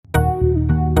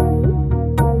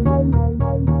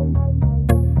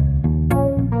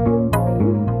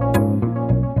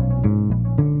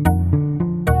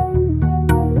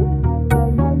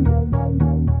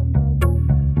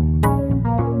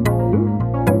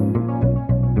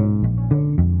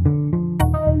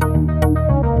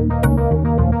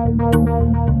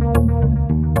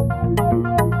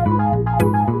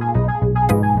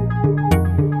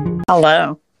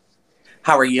Hello.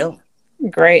 How are you?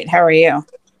 Great. How are you?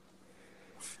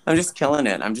 I'm just killing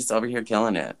it. I'm just over here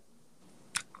killing it.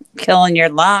 Killing your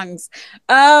lungs.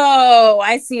 Oh,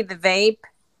 I see the vape.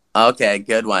 Okay,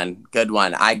 good one. Good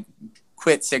one. I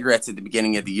quit cigarettes at the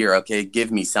beginning of the year, okay?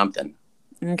 Give me something.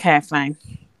 Okay, fine.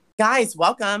 Guys,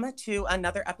 welcome to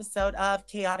another episode of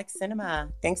Chaotic Cinema.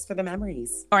 Thanks for the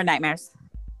memories. Or nightmares.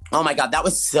 Oh my God, that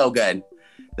was so good.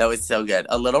 That was so good.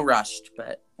 A little rushed,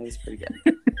 but it was pretty good.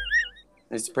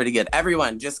 It was pretty good.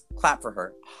 Everyone, just clap for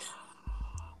her.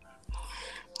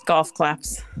 Golf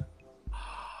claps.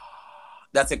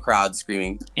 That's a crowd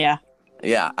screaming. Yeah.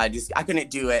 Yeah, I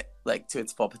couldn't do it like to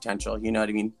its full potential. You know what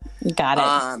I mean?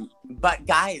 Got it. But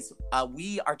guys,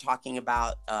 we are talking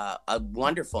about a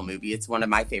wonderful movie. It's one of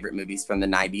my favorite movies from the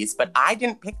 90s, but I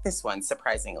didn't pick this one,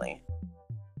 surprisingly.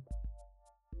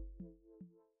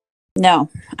 No,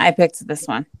 I picked this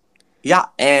one. Yeah,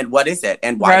 and what is it?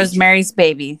 And why? Rosemary's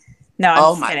Baby. No,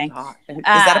 I'm just kidding. God. Is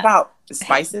that about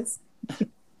spices?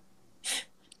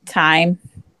 Thyme,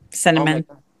 cinnamon.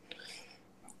 Oh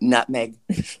nutmeg.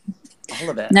 All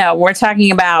of it. No, we're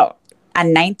talking about a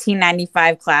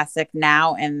 1995 classic,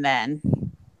 Now and Then.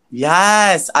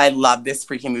 Yes, I love this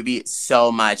freaking movie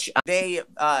so much. They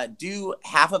do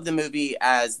half of the movie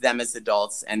as them as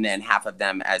adults and then half of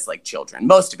them as like children.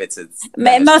 Most of it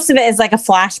is like a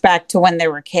flashback to when they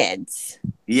were kids.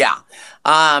 Yeah.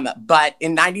 But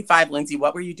in 95, Lindsay,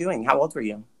 what were you doing? How old were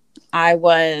you? I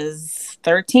was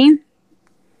 13.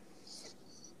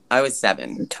 I was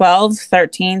 7. 12,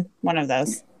 13, one of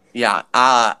those. Yeah.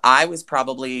 I was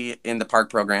probably in the park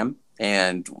program.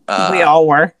 And we all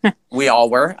were. We all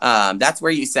were. That's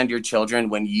where you send your children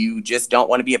when you just don't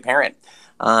want to be a parent.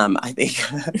 I think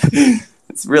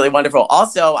it's really wonderful.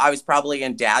 Also, I was probably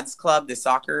in Dad's Club, the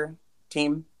soccer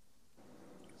team.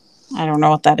 I don't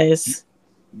know what that is.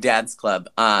 Dad's Club.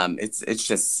 It's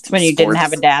just it's when you didn't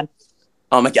have a dad.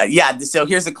 Oh my God. Yeah. So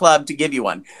here's a club to give you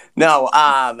one. No,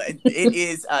 it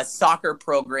is a soccer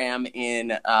program in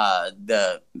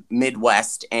the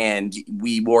Midwest. And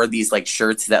we wore these like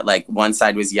shirts that like one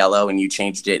side was yellow and you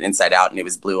changed it inside out and it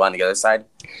was blue on the other side.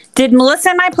 Did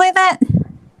Melissa and I play that?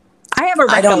 I have a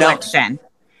recollection.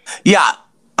 Yeah.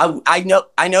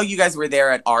 I know you guys were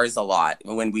there at ours a lot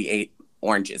when we ate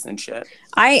oranges and shit.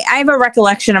 I have a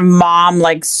recollection of Mom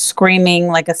like screaming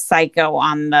like a psycho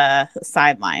on the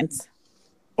sidelines.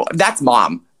 That's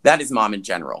Mom. That is Mom in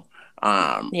general.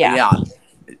 Yeah.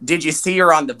 Did you see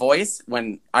her on The Voice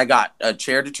when I got a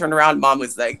chair to turn around? Mom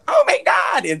was like, "Oh my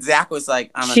God!" And Zach was like,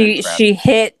 She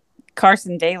hit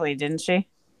Carson Daly, didn't she?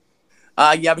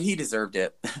 Yeah, but he deserved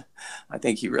it. I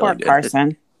think he really did.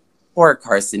 Carson. Poor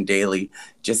Carson Daly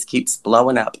just keeps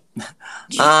blowing up.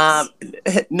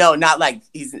 No, not like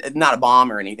he's not a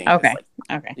bomb or anything. Okay.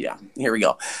 Okay. Yeah. Here we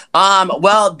go.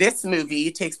 Well, this movie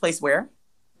takes place where?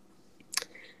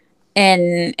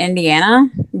 In Indiana,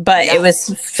 but it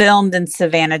was filmed in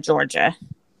Savannah, Georgia.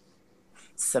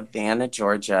 Savannah,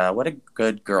 Georgia. What a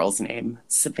good girl's name.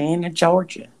 Savannah,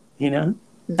 Georgia. You know?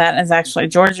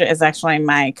 Georgia is actually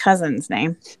my cousin's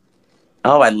name.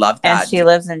 Oh, I love that. And she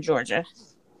lives in Georgia.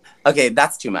 Okay,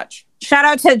 that's too much. Shout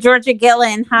out to Georgia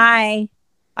Gillen. Hi.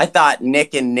 I thought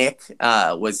Nick and Nick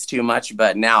was too much,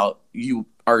 but now you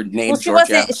are named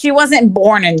Georgia. She wasn't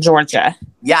born in Georgia.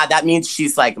 Yeah, that means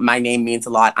she's like, my name means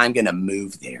a lot. I'm going to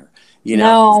move there. You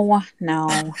know?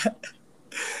 No.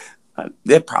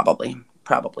 Probably.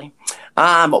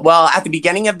 Well, at the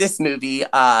beginning of this movie,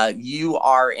 you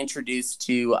are introduced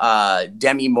to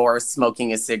Demi Moore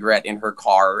smoking a cigarette in her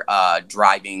car,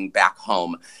 driving back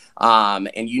home.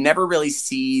 And you never really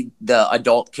see the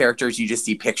adult characters. You just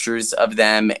see pictures of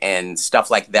them and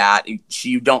stuff like that.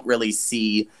 You don't really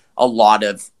see a lot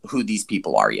of who these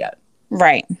people are yet.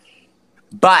 Right.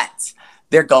 But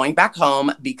they're going back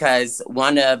home because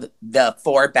one of the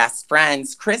 4 best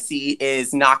friends, Chrissy,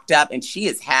 is knocked up and she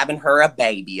is having her a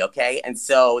baby, okay? And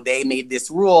so they made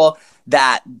this rule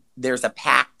that there's a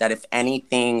pact that if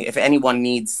anyone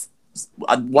needs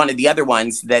one of the other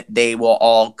ones, that they will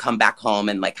all come back home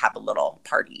and like have a little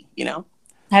party, you know?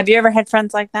 Have you ever had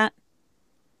friends like that?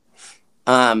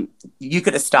 You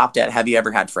could have stopped at, have you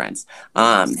ever had friends?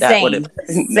 Same.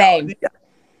 No.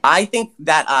 I think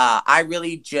that I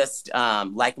really just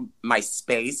like my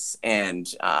space, and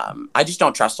I just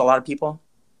don't trust a lot of people.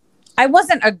 I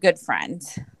wasn't a good friend.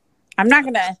 I'm not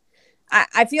going to...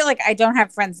 I feel like I don't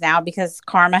have friends now because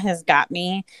karma has got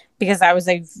me because I was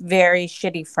a very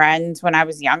shitty friend when I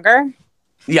was younger.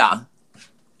 Yeah.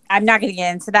 I'm not going to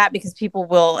get into that because people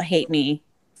will hate me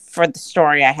for the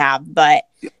story I have, but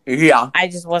yeah, I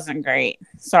just wasn't great.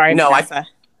 Sorry, no, Vanessa.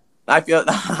 I feel,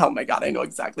 oh my God, I know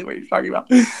exactly what you're talking about.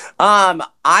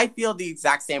 I feel the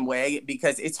exact same way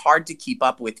because it's hard to keep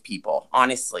up with people,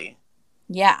 honestly.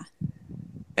 Yeah.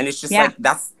 And it's just Yeah. like,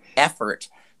 that's effort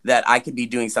that I could be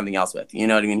doing something else with. You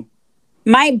know what I mean?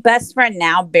 My best friend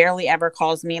now barely ever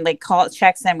calls me, like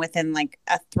checks in within like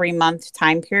a 3 month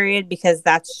time period because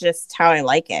that's just how I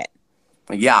like it.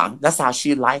 Yeah, that's how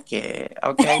she like it.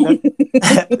 Okay.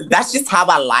 That's just how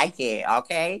I like it.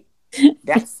 Okay.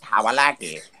 That's how I like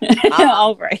it.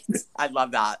 All right. I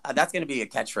love that. That's going to be a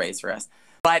catchphrase for us.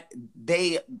 But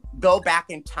they go back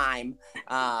in time,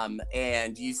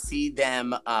 and you see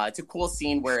them. It's a cool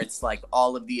scene where it's like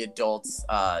all of the adults.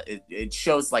 It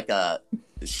shows like a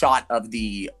shot of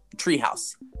the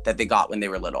treehouse that they got when they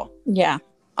were little. Yeah.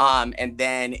 And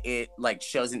then it like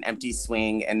shows an empty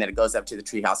swing, and then it goes up to the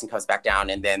treehouse and comes back down,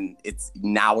 and then it's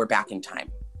now we're back in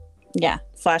time. Yeah.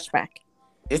 Flashback.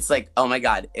 It's like, oh my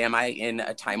God, am I in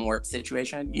a time warp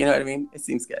situation? You know what I mean? It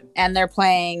seems good. And they're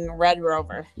playing Red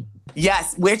Rover.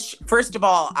 Yes, which first of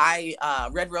all,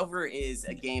 Red Rover is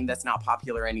a game that's not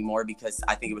popular anymore because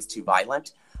I think it was too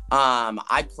violent.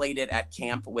 I played it at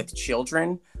camp with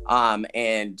children,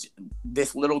 and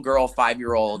this little girl,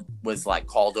 5-year-old, was like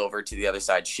called over to the other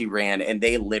side. She ran, and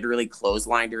they literally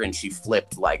clotheslined her, and she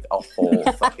flipped like a whole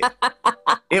fucking.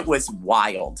 It was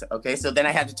wild. Okay, so then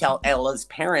I had to tell Ella's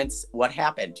parents what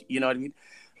happened. You know what I mean?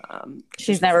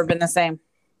 She's never been the same.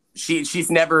 She's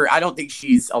never, I don't think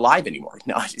she's alive anymore.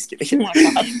 No, I'm just kidding. Oh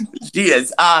my God. She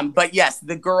is. But yes,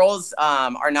 the girls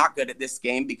are not good at this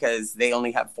game because they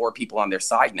only have 4 people on their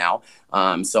side now.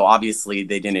 So obviously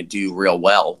they didn't do real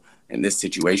well in this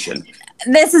situation.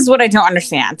 This is what I don't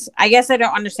understand. I guess I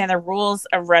don't understand the rules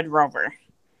of Red Rover.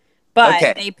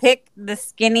 But they pick the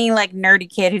skinny, like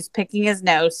nerdy kid who's picking his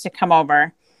nose to come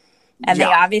over. And they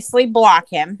obviously block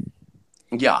him.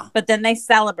 Yeah. But then they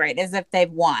celebrate as if they've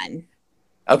won.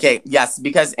 Okay, yes,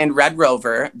 because in Red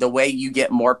Rover, the way you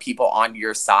get more people on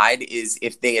your side is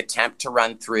if they attempt to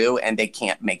run through and they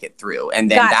can't make it through. And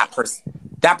then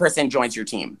that person joins your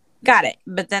team. Got it.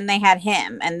 But then they had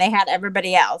him and they had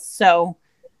everybody else. So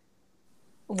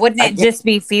wouldn't it just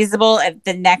be feasible if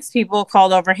the next people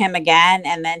called over him again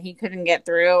and then he couldn't get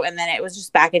through and then it was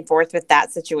just back and forth with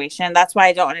that situation? That's why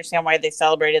I don't understand why they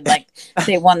celebrated like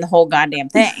they won the whole goddamn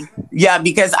thing. Yeah,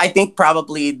 because I think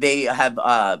probably they have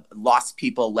lost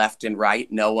people left and right.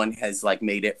 No one has like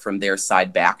made it from their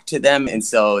side back to them. And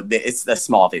so it's the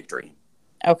small victory.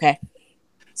 Okay.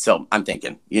 So I'm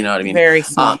thinking, you know what I mean? Very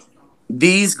small.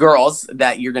 These girls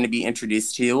that you're going to be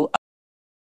introduced to,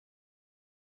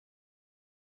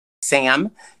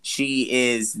 Sam, she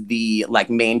is the like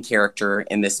main character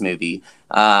in this movie.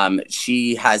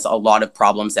 She has a lot of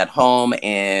problems at home,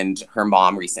 and her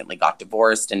mom recently got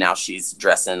divorced, and now she's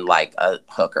dressing like a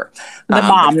hooker. The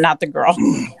mom, not the girl.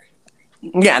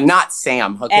 Yeah, not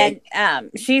Sam. Okay. And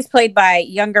she's played by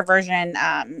younger version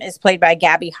is played by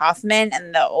Gabby Hoffman,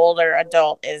 and the older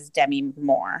adult is Demi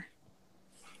Moore.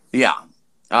 Yeah.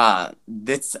 I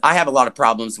have a lot of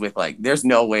problems with like. There's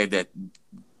no way that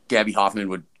Gabby Hoffman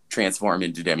would transform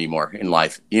into Demi Moore in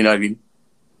life. You know what I mean?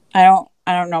 I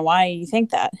don't know why you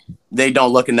think that. They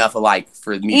don't look enough alike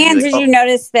for me. And did you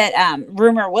notice that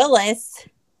Rumor Willis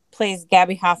plays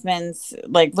Gabby Hoffman's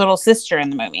like little sister in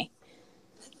the movie?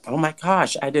 Oh my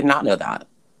gosh, I did not know that.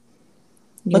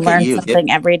 You learn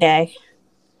something every day.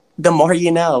 The more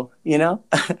you know, you know?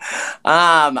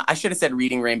 I should have said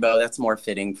Reading Rainbow. That's more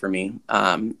fitting for me.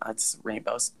 That's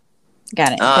rainbows.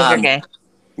 Got it. Because you're gay.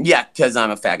 Yeah, because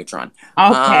I'm a faggotron.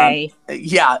 Okay.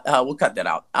 We'll cut that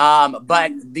out.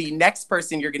 But the next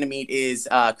person you're going to meet is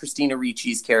Christina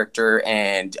Ricci's character,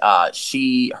 and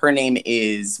her name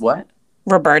is what?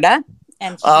 Roberta.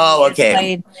 And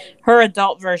she her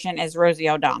adult version is Rosie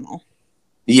O'Donnell.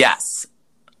 Yes.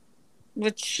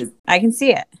 Which I can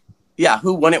see it. Yeah,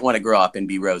 who wouldn't want to grow up and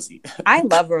be Rosie? I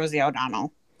love Rosie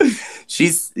O'Donnell.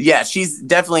 She's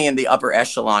definitely in the upper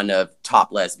echelon of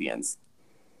top lesbians.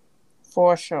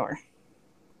 For sure.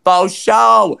 Faux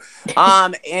show.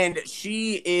 And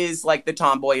she is like the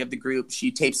tomboy of the group.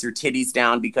 She tapes her titties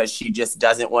down because she just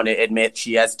doesn't want to admit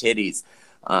she has titties.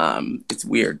 It's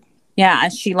weird. Yeah,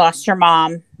 and she lost her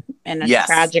mom in a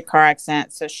tragic car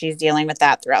accident, so she's dealing with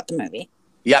that throughout the movie.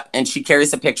 Yep, and she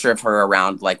carries a picture of her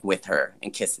around like with her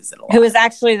and kisses it a lot. Who is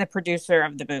actually the producer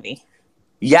of the movie.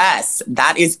 Yes,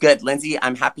 that is good. Lindsay,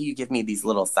 I'm happy you give me these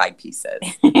little side pieces.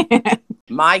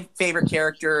 My favorite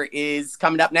character is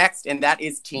coming up next, and that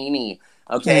is Teenie.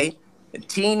 Okay?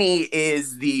 Teenie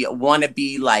is the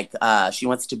wannabe, like, she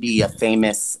wants to be a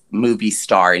famous movie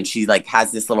star, and she, like,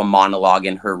 has this little monologue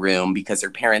in her room because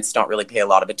her parents don't really pay a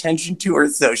lot of attention to her,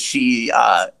 so she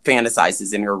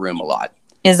fantasizes in her room a lot.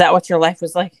 Is that what your life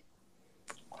was like?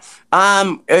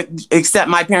 Except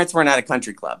my parents weren't at a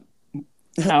country club.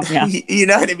 Oh, yeah. You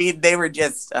know what I mean? They were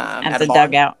just At at a the bar.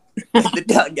 dugout. At the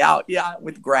dugout, yeah,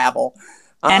 with gravel.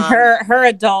 And her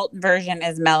adult version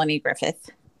is Melanie Griffith.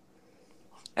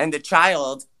 And the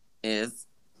child is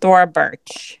Thora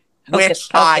Birch. Which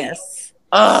I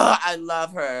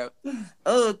love her.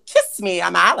 Oh, kiss me,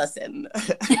 I'm Allison.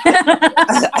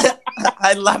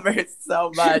 I love her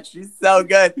so much. She's so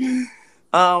good.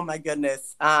 Oh my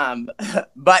goodness.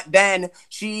 But then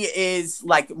she is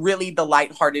like really the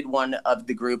lighthearted one of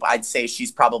the group. I'd say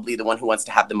she's probably the one who wants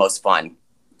to have the most fun.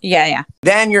 Yeah, yeah.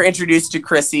 Then you're introduced to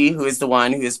Chrissy, who is the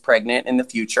one who is pregnant in the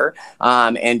future.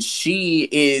 And she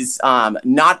is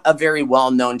not a very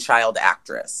well-known child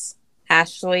actress.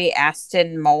 Ashley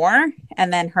Aston Moore.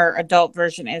 And then her adult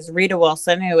version is Rita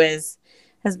Wilson, who has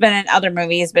been in other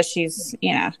movies, but she's,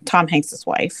 Tom Hanks'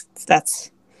 wife.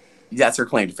 That's her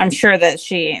claim to fame. I'm sure that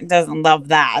she doesn't love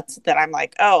that I'm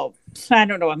like, oh, I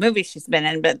don't know what movie she's been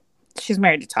in, but she's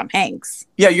married to Tom Hanks.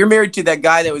 Yeah, you're married to that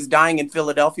guy that was dying in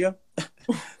Philadelphia?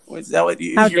 Was that what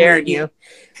you? How dare you?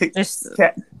 Just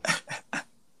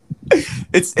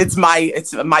it's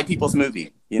my people's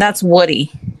movie. That's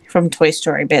Woody from Toy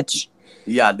Story, bitch.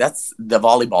 Yeah, that's the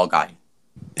volleyball guy.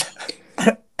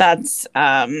 That's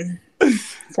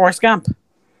Forrest Gump.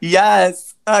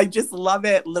 Yes, I just love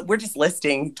it. We're just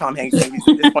listing Tom Hanks movies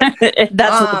at this point.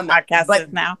 That's what the podcast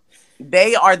is now.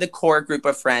 They are the core group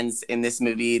of friends in this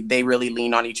movie. They really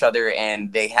lean on each other,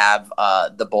 and they have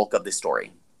the bulk of the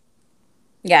story.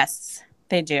 Yes,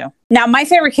 they do. Now, my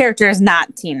favorite character is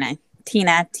not Teeny.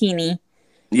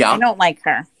 Yeah. I don't like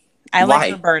her. I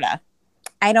like Roberta.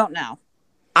 I don't know.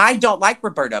 I don't like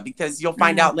Roberta because you'll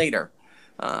find out later.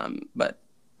 But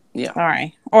yeah. All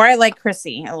right. Or I like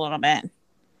Chrissy a little bit.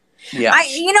 Yeah.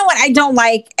 You know what I don't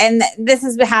like, and this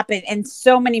has happened in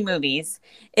so many movies,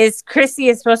 is Chrissy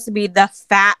is supposed to be the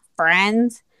fat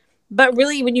friend, but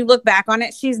really when you look back on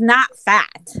it, she's not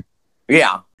fat.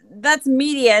 Yeah. That's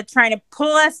media trying to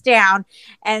pull us down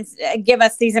and give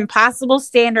us these impossible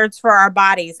standards for our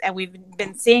bodies, and we've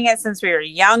been seeing it since we were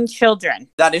young children.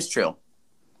 That is true.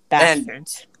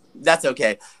 Bastards. And that's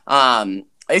okay.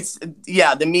 It's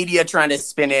the media trying to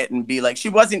spin it and be like, she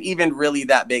wasn't even really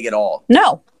that big at all.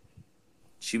 No.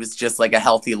 She was just like a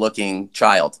healthy looking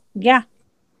child. Yeah.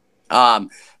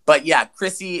 But yeah,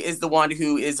 Chrissy is the one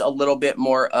who is a little bit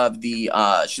more of the,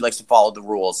 she likes to follow the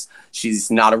rules.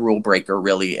 She's not a rule breaker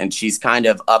really. And she's kind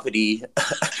of uppity.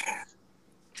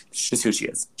 It's just who she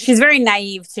is. She's very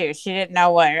naive too. She didn't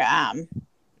know where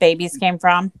babies came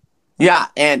from. Yeah.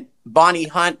 And Bonnie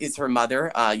Hunt is her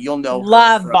mother. You'll know.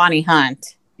 Love Bonnie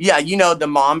Hunt. Yeah. You know, the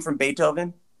mom from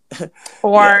Beethoven.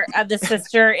 Or the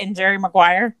sister in Jerry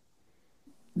Maguire.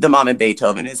 The mom in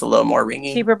Beethoven is a little more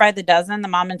ringy. Cheaper by the dozen. The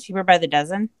mom in Cheaper by the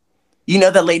Dozen. You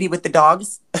know the lady with the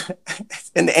dogs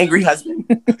and the angry husband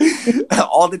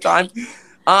all the time.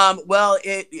 Well,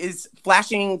 it is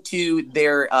flashing to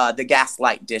their the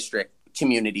Gaslight District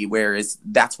community,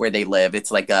 that's where they live.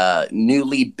 It's like a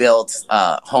newly built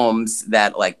homes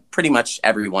that like pretty much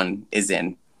everyone is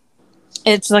in.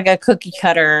 It's like a cookie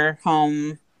cutter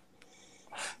home.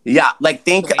 Yeah, like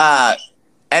think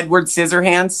Edward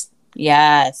Scissorhands.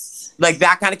 Yes. Like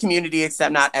that kind of community,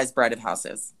 except not as bright of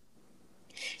houses.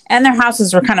 And their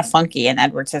houses were kind of funky in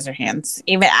Edward Scissorhands,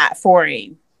 even at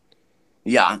 40.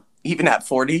 Yeah, even at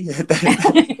 40.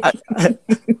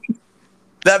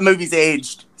 That movie's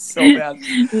aged so bad.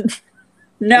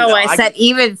 No, I said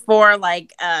even for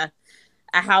like a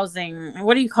housing,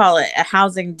 what do you call it? A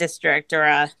housing district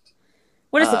or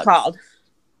what is it called?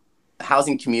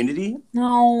 Housing community?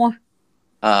 No.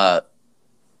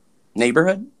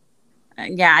 Neighborhood?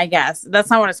 Yeah, I guess.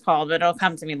 That's not what it's called, but it'll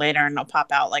come to me later and it'll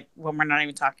pop out like when we're not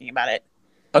even talking about it.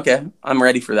 Okay, I'm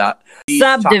ready for that.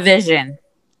 Subdivision.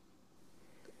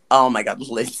 Oh my God,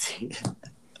 Lindsay.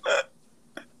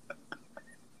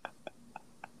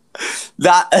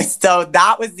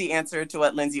 That was the answer to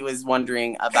what Lindsay was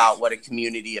wondering about what a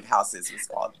community of houses was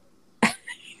called.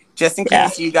 Just in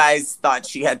case you guys thought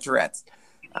she had Tourette's.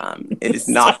 It is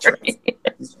not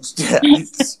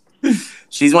Tourette's.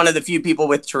 She's one of the few people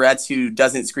with Tourette's who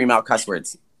doesn't scream out cuss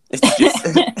words. It's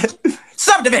just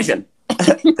subdivision.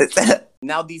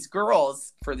 Now these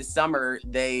girls for the summer,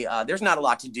 there's not a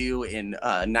lot to do in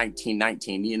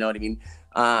 1919. You know what I mean?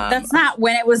 That's not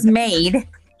when it was made.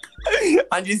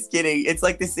 I'm just kidding. It's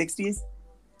like the 60s.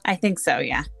 I think so.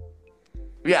 Yeah.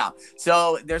 Yeah.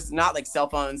 So there's not like cell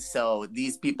phones. So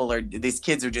these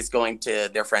kids are just going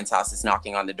to their friends' houses,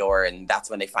 knocking on the door. And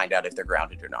that's when they find out if they're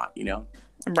grounded or not, you know?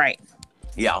 Right.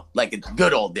 Yeah. Like it's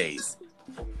good old days.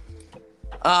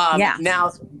 Yeah.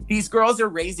 Now these girls are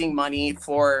raising money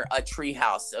for a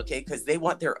treehouse, okay? Because they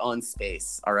want their own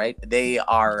space, all right? They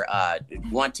are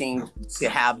wanting to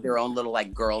have their own little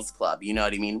like girls club. You know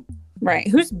what I mean? Right.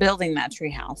 Who's building that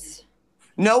treehouse?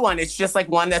 No one. It's just like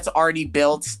one that's already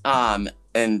built,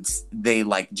 and they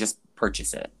like just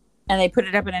purchase it. And they put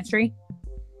it up in a tree?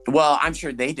 Well, I'm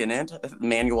sure they didn't.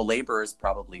 Manual laborers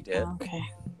probably did. Oh, okay.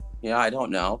 Yeah, I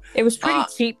don't know. It was pretty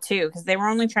cheap too, because they were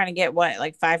only trying to get what,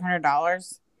 like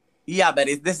 $500? Yeah, but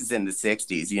this is in the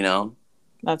 60s, you know?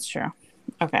 That's true.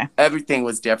 Okay. Everything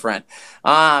was different.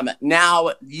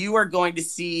 Now you are going to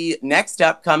see, next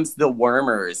up comes the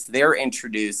Wormers. They're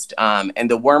introduced. And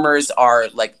the Wormers are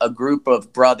like a group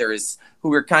of brothers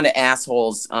who are kind of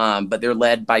assholes, but they're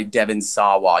led by Devin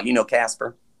Sawa. You know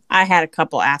Casper? I had a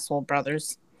couple asshole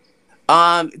brothers.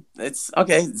 It's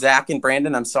okay. Zach and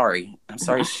Brandon, I'm sorry.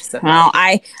 She said well,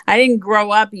 I didn't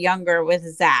grow up younger with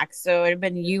Zach, so it'd have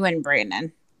been you and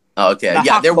Brandon. Okay. The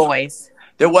Hawk boys.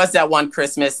 There was that one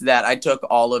Christmas that I took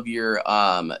all of your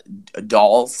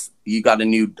dolls. You got a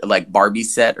new like Barbie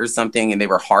set or something, and they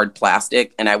were hard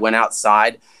plastic. And I went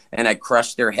outside and I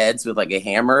crushed their heads with like a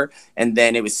hammer. And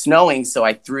then it was snowing, so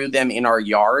I threw them in our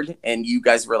yard. And you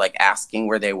guys were like asking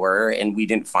where they were, and we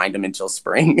didn't find them until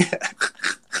spring.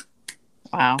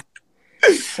 Wow.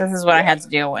 This is what I had to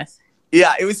deal with.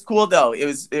 Yeah, it was cool though.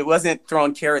 It wasn't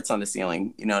throwing carrots on the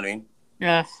ceiling. You know what I mean?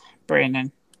 Yeah,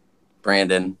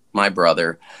 Brandon, my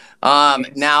brother.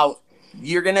 Now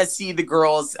you're gonna see the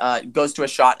girls. Goes to a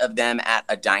shot of them at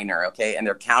a diner, okay, and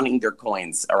they're counting their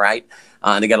coins. All right,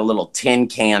 they got a little tin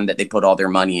can that they put all their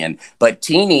money in. But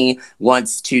Teeny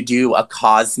wants to do a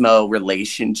Cosmo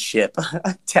relationship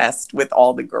test with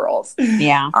all the girls.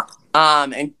 Yeah.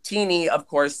 And Teeny, of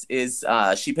course, is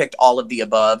she picked all of the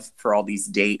above for all these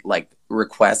date like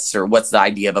requests, or what's the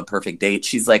idea of a perfect date?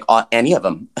 She's like, any of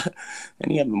them,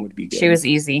 any of them would be good. She was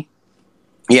easy.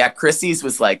 Yeah, Chrissy's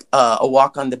was like a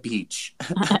walk on the beach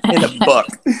in a book.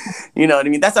 You know what I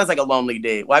mean? That sounds like a lonely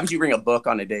date. Why would you bring a book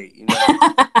on a date? You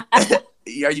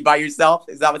know? Are you by yourself?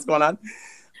 Is that what's going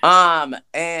on?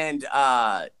 And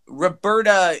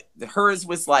Roberta, hers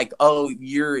was like, oh,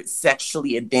 you're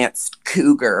sexually advanced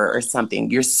cougar or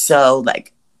something. You're so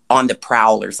like on the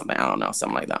prowl or something. I don't know,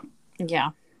 something like that. Yeah.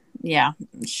 Yeah.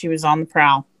 She was on the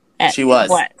prowl. She was.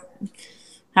 What?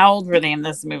 How old were they in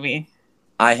this movie?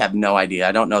 I have no idea.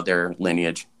 I don't know their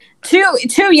lineage. Too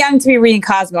young to be reading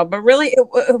Cosmo, but really,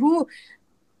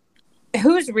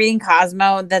 who's reading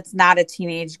Cosmo that's not a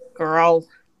teenage girl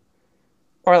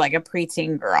or like a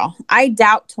preteen girl? I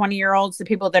doubt 20-year-olds, the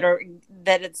people that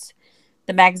it's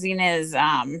the magazine is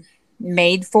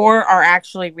made for, are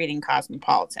actually reading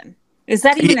Cosmopolitan. Is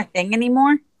that even a thing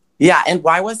anymore? Yeah, and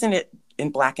why wasn't it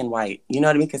in black and white? You know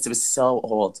what I mean? Because it was so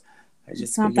old.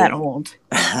 It's not that old.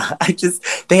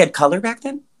 They had color back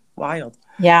then? Wild.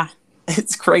 Yeah.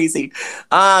 It's crazy.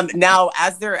 Now,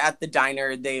 as they're at the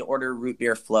diner, they order root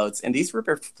beer floats. And these root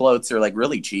beer floats are like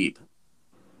really cheap.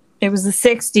 It was the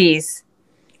 60s.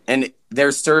 And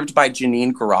they're served by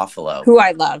Janine Garofalo. Who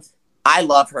I love. I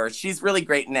love her. She's really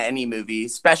great in any movie,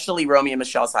 especially Romeo and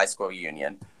Michelle's High School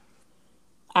Reunion.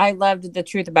 I loved The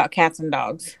Truth About Cats and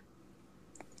Dogs.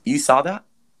 You saw that?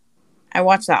 I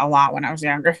watched that a lot when I was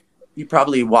younger. You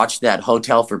probably watched that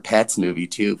Hotel for Pets movie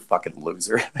too, fucking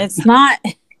loser. It's not.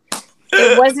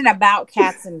 It wasn't about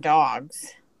cats and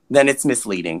dogs. Then it's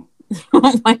misleading.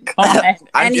 Oh my god.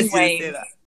 I'm just gonna say that.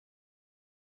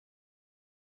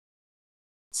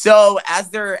 So as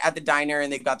they're at the diner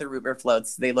and they've got the root beer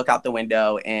floats, they look out the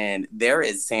window and there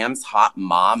is Sam's hot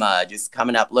mama just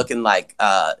coming up looking like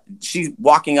she's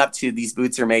walking up to these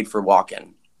boots are made for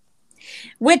walking.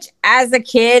 Which, as a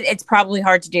kid, it's probably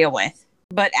hard to deal with.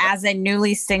 But as a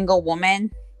newly single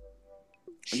woman,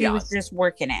 she was just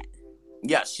working it.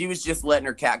 Yeah, she was just letting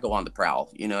her cat go on the prowl.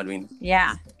 You know what I mean?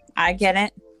 Yeah, I get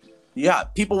it. Yeah,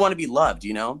 people want to be loved,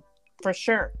 you know? For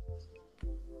sure.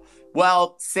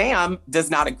 Well, Sam does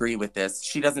not agree with this.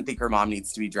 She doesn't think her mom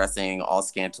needs to be dressing all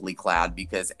scantily clad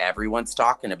because everyone's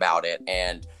talking about it.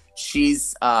 And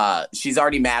she's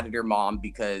already mad at her mom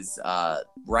because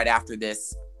right after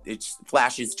this, it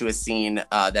flashes to a scene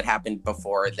that happened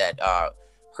before that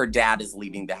her dad is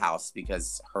leaving the house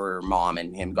because her mom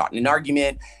and him got in an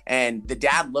argument, and the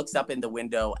dad looks up in the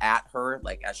window at her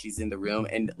like as she's in the room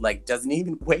and like doesn't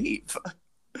even wave.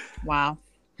 Wow.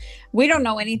 We don't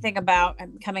know anything about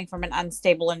coming from an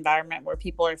unstable environment where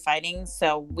people are fighting,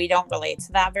 so we don't relate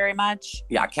to that very much.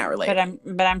 Yeah, I can't relate.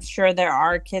 But I'm sure there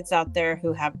are kids out there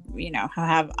who have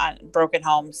broken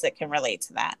homes that can relate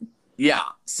to that. Yeah.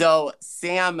 So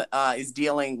Sam is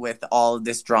dealing with all of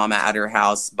this drama at her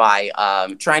house by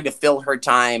trying to fill her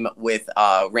time with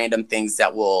random things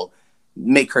that will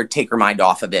make her take her mind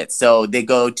off of it. So they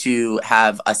go to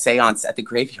have a seance at the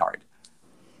graveyard.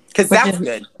 Because that's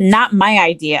good. Not my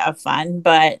idea of fun,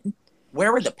 but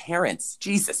where were the parents?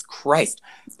 Jesus Christ.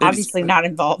 Obviously not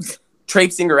involved.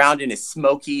 Traipsing around in a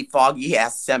smoky, foggy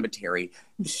ass cemetery.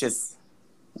 It's just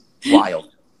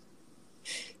wild.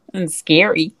 And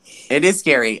scary. It is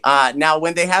scary. Now,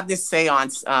 when they have this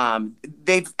seance,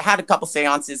 they've had a couple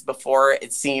seances before,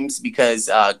 it seems, because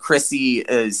Chrissy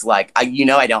is like, I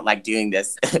don't like doing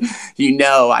this.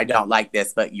 I don't like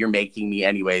this, but you're making me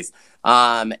anyways.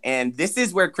 And this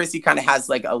is where Chrissy kind of has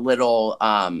like a little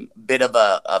bit of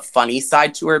a funny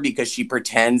side to her, because she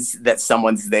pretends that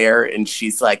someone's there and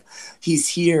she's like, he's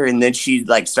here. And then she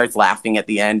like starts laughing at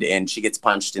the end and she gets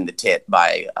punched in the tit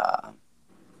by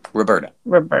Roberta.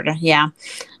 Yeah.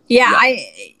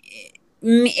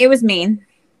 It was mean.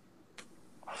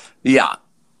 Yeah.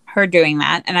 Her doing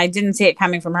that. And I didn't see it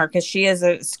coming from her because she is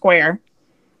a square.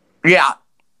 Yeah.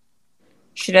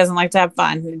 She doesn't like to have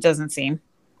fun. It doesn't seem.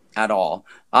 At all.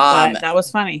 But that was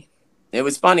funny. It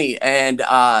was funny. And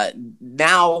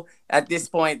now at this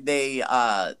point,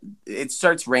 it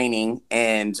starts raining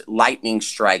and lightning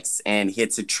strikes and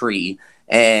hits a tree.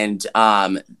 And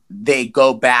they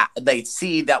go back, they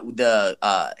see that the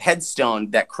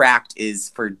headstone that cracked is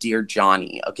for Dear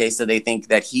Johnny. Okay, so they think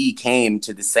that he came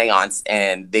to the seance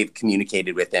and they've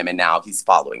communicated with him and now he's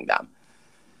following them.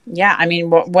 Yeah, I mean,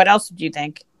 what else did you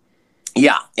think?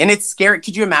 Yeah, and it's scary.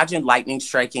 Could you imagine lightning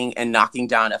striking and knocking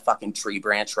down a fucking tree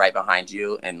branch right behind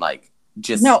you and like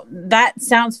just... No, that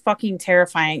sounds fucking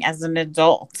terrifying as an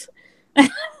adult.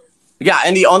 Yeah,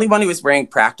 and the only one who was wearing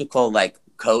practical like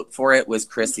coat for it was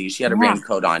Chrissy. She had a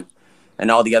raincoat on, and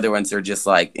all the other ones are just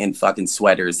like in fucking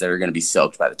sweaters that are going to be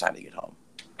soaked by the time they get home.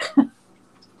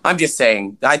 I'm just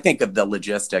saying, I think of the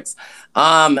logistics.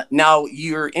 Now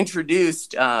you're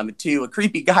introduced to a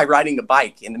creepy guy riding a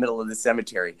bike in the middle of the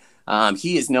cemetery.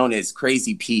 He is known as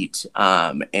Crazy Pete,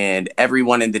 and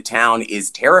everyone in the town is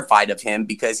terrified of him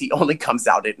because he only comes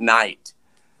out at night.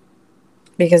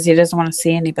 Because he doesn't want to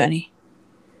see anybody.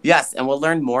 Yes, and we'll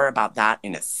learn more about that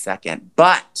in a second.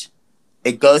 But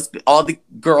all the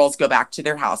girls go back to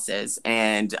their houses,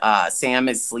 and Sam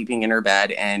is sleeping in her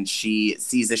bed, and she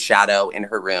sees a shadow in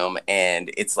her room, and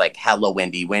it's like hella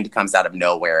windy. Wind comes out of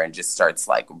nowhere and just starts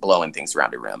like blowing things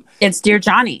around her room. It's Dear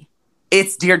Johnny.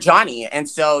 It's Dear Johnny. And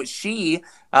so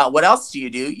what else do?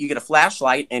 You get a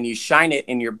flashlight and you shine it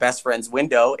in your best friend's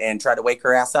window and try to wake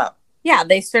her ass up. Yeah,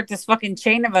 they start this fucking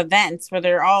chain of events where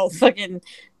they're all fucking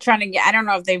trying to get... I don't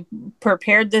know if they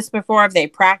prepared this before, if they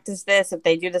practiced this, if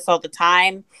they do this all the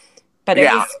time. But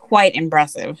it was quite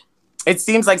impressive. It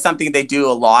seems like something they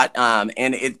do a lot.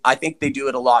 I think they do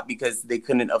it a lot because they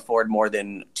couldn't afford more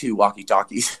than 2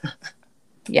 walkie-talkies.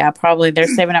 Yeah, probably. They're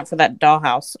saving up for that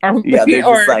dollhouse. Yeah, they're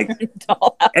just like...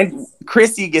 dollhouse. And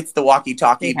Chrissy gets the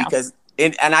walkie-talkie because...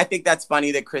 And I think that's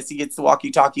funny that Chrissy gets the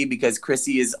walkie-talkie because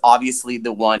Chrissy is obviously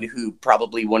the one who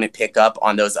probably wouldn't pick up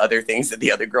on those other things that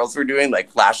the other girls were doing, like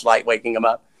flashlight waking them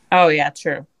up. Oh, yeah,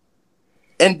 true.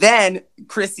 And then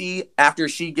Chrissy, after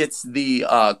she gets the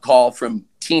call from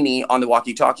Teeny on the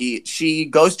walkie-talkie, she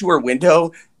goes to her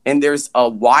window and there's a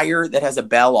wire that has a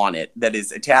bell on it that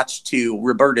is attached to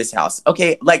Roberta's house.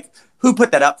 Okay, like, who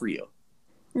put that up for you?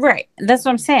 Right. That's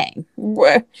what I'm saying.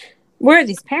 Where are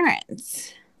these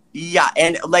parents? Yeah,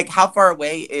 and like, how far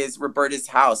away is Roberta's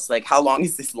house? Like, how long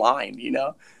is this line,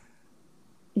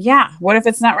 Yeah, what if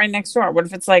it's not right next door? What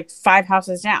if it's like 5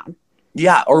 houses down?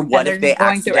 Yeah, or what if they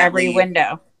going through every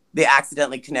window? They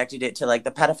accidentally connected it to like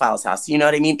the pedophile's house. You know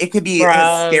what I mean? It could be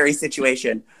a scary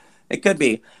situation. It could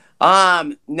be.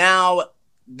 Now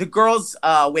the girls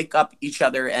wake up each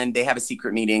other and they have a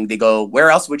secret meeting. They go, where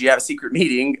else would you have a secret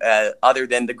meeting other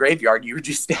than the graveyard you were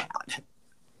just at?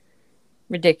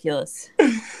 Ridiculous.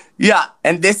 Yeah,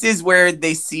 and this is where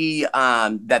they see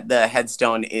that the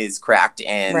headstone is cracked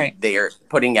and they are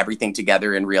putting everything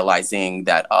together and realizing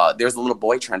that there's a little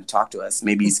boy trying to talk to us.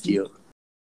 Maybe he's cute.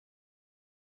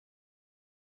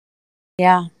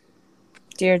 Yeah.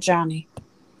 Dear Johnny.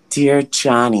 Dear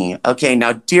Johnny. Okay,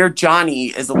 now Dear Johnny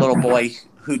is a little boy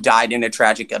who died in a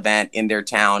tragic event in their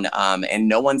town, and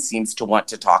no one seems to want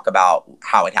to talk about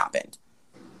how it happened.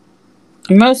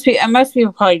 Most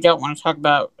people probably don't want to talk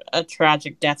about a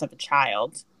tragic death of a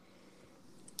child.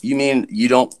 You mean you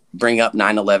don't bring up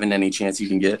 9/11 any chance you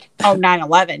can get? Oh,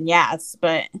 9/11, yes,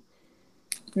 but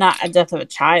not a death of a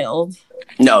child.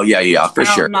 No, yeah, for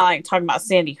sure. I'm not like talking about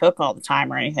Sandy Hook all the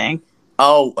time or anything.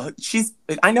 Oh,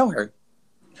 I know her.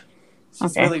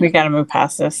 Okay, really we got to move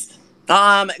past this.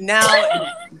 Now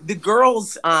the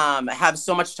girls have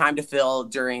so much time to fill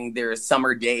during their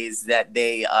summer days that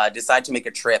they decide to make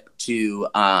a trip to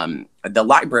the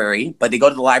library. But they go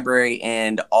to the library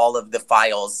and all of the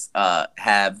files burnt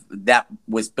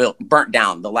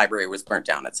down. The library was burnt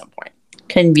down at some point.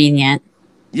 Convenient.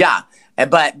 Yeah.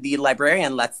 But the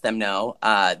librarian lets them know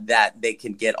that they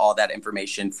can get all that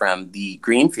information from the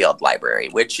Greenfield Library,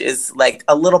 which is like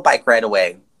a little bike ride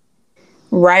away.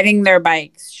 Riding their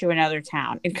bikes to another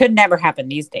town. It could never happen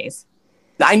these days.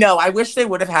 I know. I wish they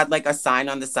would have had like a sign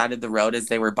on the side of the road as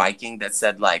they were biking that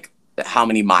said like how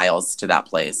many miles to that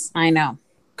place. I know.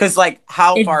 Because like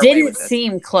how far away was it it? didn't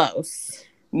seem close.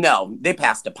 No, they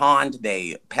passed a pond.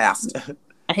 They passed a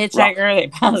hitchhiker. They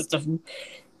passed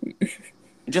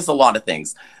just a lot of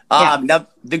things. Now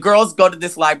the girls go to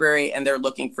this library and they're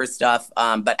looking for stuff.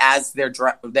 But as they're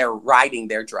riding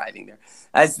there.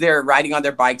 As they're riding on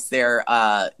their bikes there,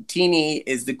 Teeny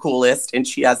is the coolest, and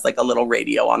she has like a little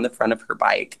radio on the front of her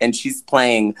bike, and she's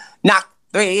playing "Knock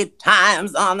 3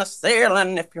 times on the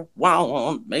ceiling if you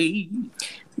want me."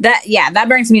 That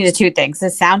brings me to two things. The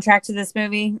soundtrack to this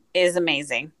movie is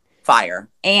amazing. Fire.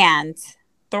 And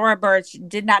Thora Birch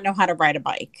did not know how to ride a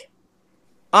bike.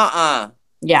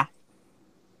 Yeah.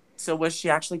 So was she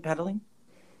actually pedaling?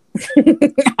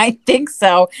 I think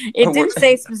so. It didn't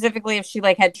say specifically if she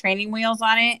like had training wheels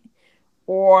on it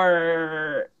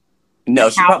or no,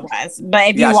 she how it was. But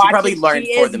if you watch it, learned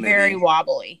she is very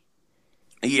wobbly.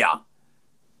 Yeah.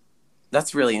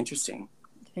 That's really interesting.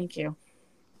 Thank you.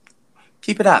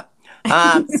 Keep it up.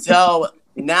 So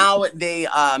now they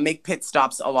make pit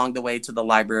stops along the way to the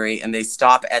library, and they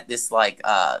stop at this like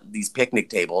these picnic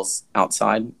tables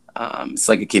outside. It's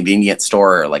like a convenience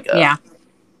store or like a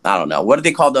I don't know. What do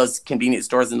they call those convenience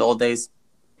stores in the old days?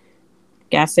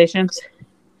 Gas stations?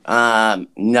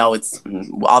 No, it's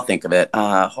I'll think of it.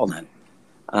 Hold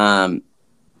on.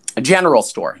 A general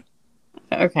store.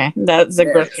 Okay. That's a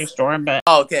grocery store, but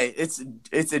okay.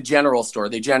 It's a general store.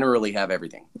 They generally have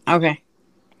everything. Okay.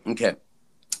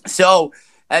 So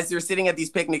as they're sitting at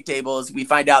these picnic tables, we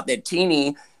find out that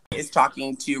Teeny is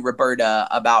talking to Roberta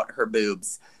about her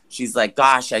boobs. She's like,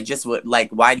 gosh, I just would like,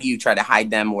 why do you try to hide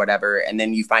them or whatever? And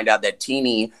then you find out that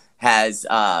Teeny has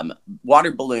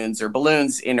water balloons or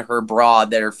balloons in her bra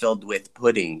that are filled with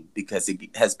pudding because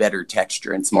it has better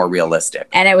texture and it's more realistic.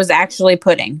 And it was actually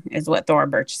pudding is what Thora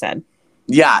Birch said.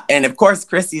 Yeah. And of course,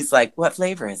 Chrissy's like, what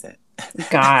flavor is it?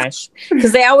 Gosh.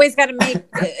 Because they always got to make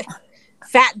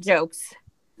fat jokes.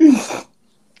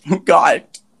 God.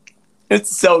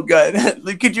 It's so good.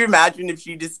 Could you imagine if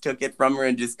she just took it from her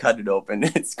and just cut it open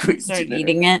and squeezed it in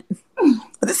eating it?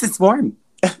 This is warm.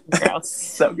 Gross.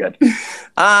 So good.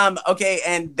 Okay,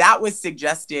 and that was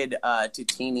suggested to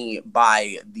Teeny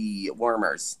by the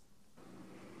Wormers.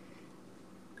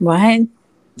 What?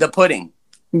 The pudding.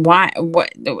 Why?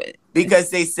 What? Because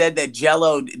they said that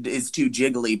Jell-O is too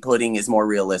jiggly. Pudding is more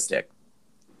realistic.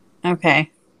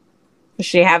 Okay. Was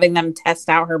she having them test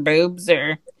out her boobs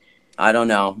or? I don't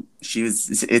know.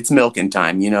 It's milking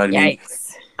time. You know what I mean?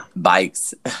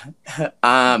 Bikes.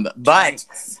 But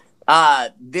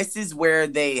this is where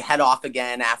they head off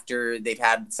again after they've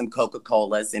had some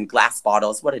Coca-Colas in glass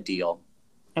bottles. What a deal.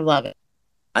 I love it.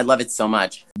 I love it so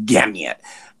much. Give me it.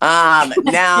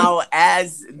 Now,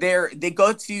 as they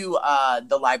go to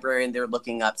the library and they're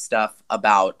looking up stuff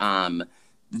about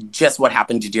just what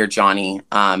happened to Dear Johnny.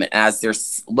 And as they're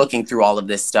looking through all of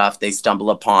this stuff, they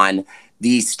stumble upon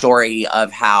the story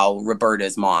of how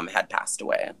Roberta's mom had passed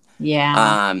away.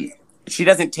 Yeah. She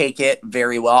doesn't take it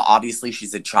very well. Obviously,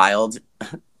 she's a child.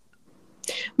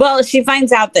 Well, she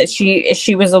finds out that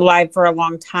she was alive for a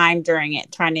long time during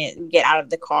it, trying to get out of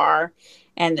the car.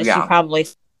 And that she probably,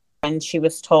 when she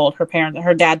was told,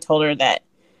 her dad told her that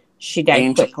she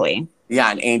died quickly.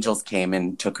 Yeah, and angels came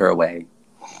and took her away.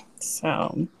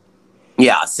 So...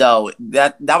 yeah, so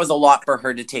that was a lot for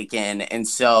her to take in. And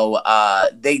so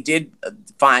they did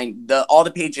find all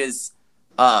the pages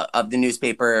of the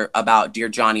newspaper about Dear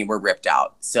Johnny were ripped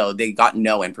out. So they got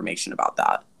no information about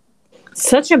that.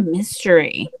 Such a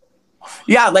mystery.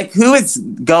 Yeah, like who is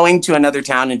going to another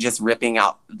town and just ripping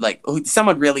out, like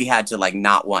someone really had to like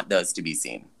not want those to be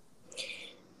seen.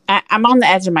 I'm on the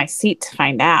edge of my seat to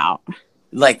find out.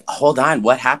 Like, hold on,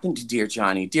 what happened to Dear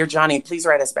Johnny? Dear Johnny, please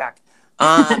write us back.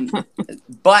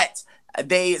 But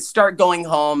they start going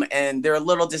home and they're a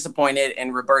little disappointed,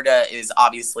 and Roberta is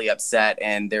obviously upset,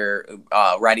 and they're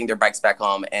riding their bikes back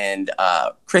home, and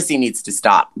Chrissy needs to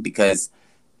stop because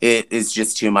it is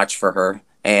just too much for her.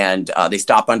 And they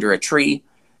stop under a tree,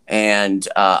 and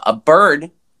a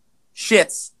bird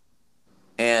shits,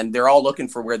 and they're all looking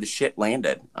for where the shit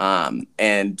landed.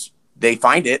 And they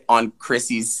find it on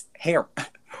Chrissy's hair.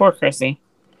 Poor Chrissy.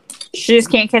 She just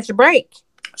can't catch a break.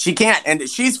 She can't, and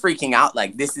she's freaking out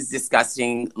like, this is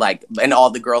disgusting, like, and all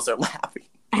the girls are laughing.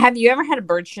 Have you ever had a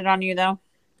bird shit on you, though?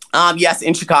 Yes,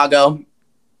 in Chicago.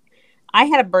 I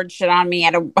had a bird shit on me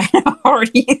at a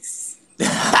Hardee's.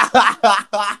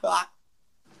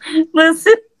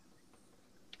 Listen,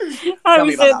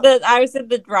 I was in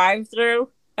the drive-thru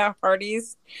at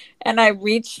Hardee's, and I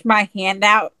reached my hand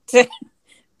out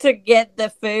to get the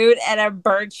food, and a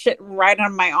bird shit right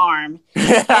on my arm.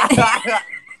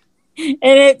 And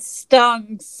it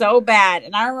stung so bad.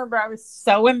 And I remember I was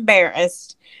so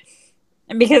embarrassed.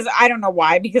 And because I don't know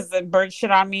why, because the bird shit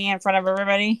on me in front of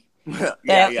everybody.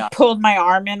 Yeah. Pulled my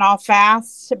arm in all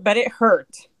fast, but it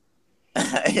hurt.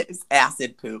 It's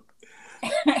acid poop.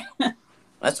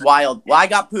 That's wild. Well, I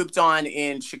got pooped on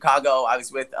in Chicago. I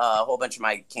was with a whole bunch of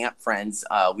my camp friends.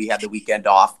 We had the weekend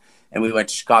off, and we went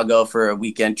to Chicago for a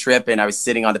weekend trip. And I was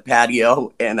sitting on the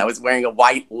patio, and I was wearing a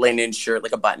white linen shirt,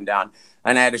 like a button down,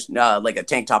 and I had like a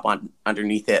tank top on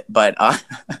underneath it. But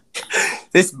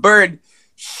this bird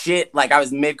shit, like I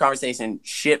was mid conversation,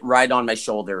 shit right on my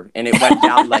shoulder, and it went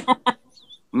down like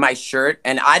my shirt,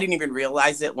 and I didn't even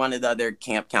realize it. One of the other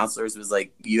camp counselors was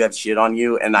like, "You have shit on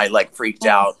you," and I like freaked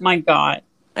out. My God!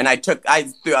 And I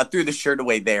threw the shirt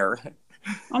away there.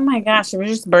 Oh my gosh! It was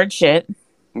just bird shit.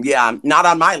 Yeah, not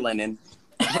on my linen.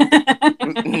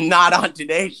 Not on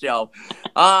today's show.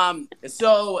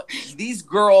 So these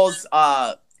girls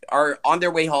are on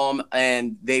their way home,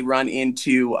 and they run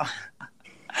into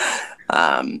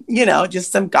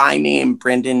just some guy named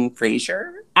Brendan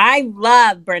Fraser. I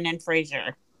love Brendan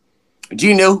Fraser. Do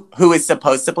you know who is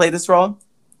supposed to play this role?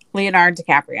 Leonardo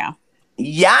DiCaprio.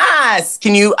 Yes.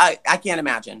 Can you? I can't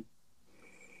imagine.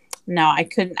 No, I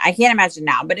couldn't. I can't imagine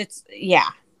now, but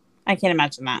I can't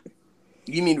imagine that.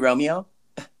 You mean Romeo?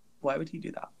 Why would he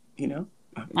do that? You know?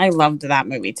 I loved that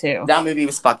movie too. That movie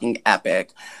was fucking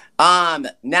epic.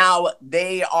 Now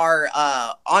they are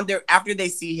after they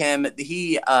see him,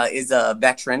 he is a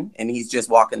veteran, and he's just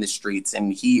walking the streets,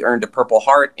 and he earned a Purple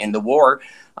Heart in the war.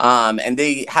 And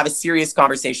they have a serious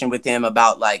conversation with him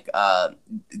about like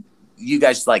you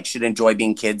guys like should enjoy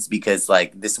being kids, because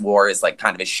like this war is like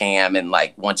kind of a sham, and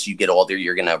like once you get older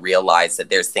you're gonna realize that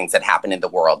there's things that happen in the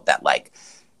world that like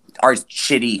are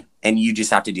shitty, and you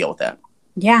just have to deal with it.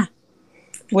 Yeah.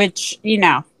 Which, we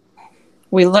know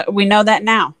that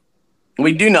now.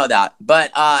 We do know that.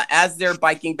 But as they're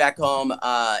biking back home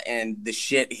and the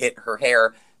shit hit her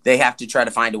hair, they have to try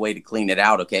to find a way to clean it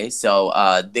out, okay?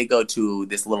 So they go to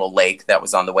this little lake that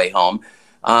was on the way home.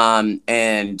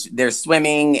 And they're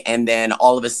swimming, and then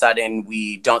all of a sudden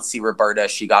we don't see Roberta.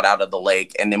 She got out of the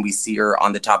lake, and then we see her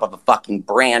on the top of a fucking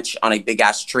branch on a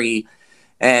big-ass tree.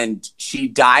 And she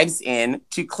dives in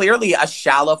to clearly a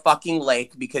shallow fucking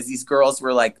lake, because these girls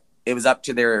were like, it was up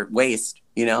to their waist,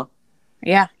 you know?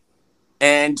 Yeah.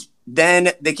 And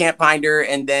then they can't find her.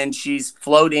 And then she's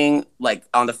floating like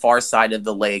on the far side of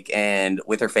the lake and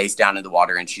with her face down in the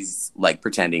water. And she's like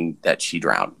pretending that she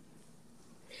drowned.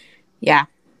 Yeah.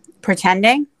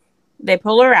 Pretending. They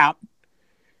pull her out.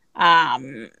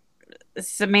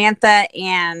 Samantha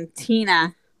and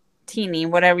Teeny,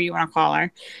 whatever you want to call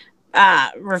her,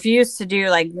 refuse to do,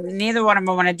 like, neither one of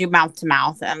them want to do mouth to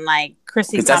mouth, and like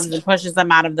Chrissy comes and pushes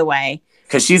them out of the way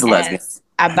because she's a lesbian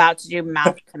about to do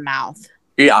mouth to mouth.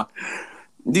 Yeah,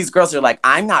 these girls are like,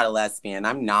 I'm not a lesbian,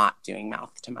 I'm not doing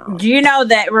mouth to mouth. Do you know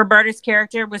that Roberta's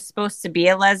character was supposed to be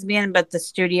a lesbian, but the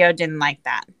studio didn't like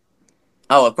that?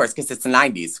 Oh, of course, because it's the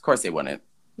 90s. Of course they wouldn't.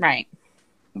 Right.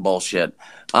 Bullshit.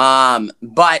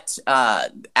 But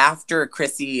after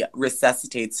Chrissy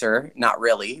resuscitates her, not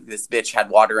really, this bitch had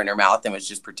water in her mouth and was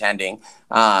just pretending.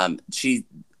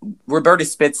 Roberta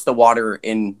spits the water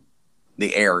in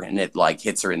the air, and it like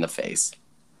hits her in the face.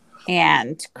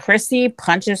 And Chrissy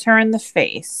punches her in the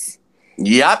face.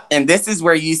 Yep. And this is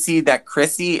where you see that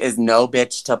Chrissy is no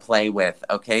bitch to play with.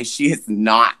 Okay. She is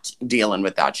not dealing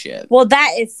with that shit. Well,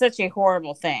 that is such a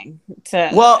horrible thing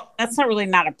that's not really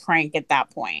not a prank at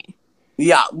that point.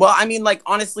 Yeah. Well, I mean, like,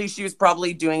 honestly, she was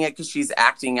probably doing it because she's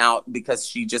acting out, because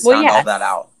she just found all that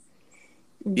out.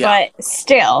 Yeah. But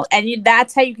still, and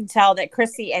that's how you can tell that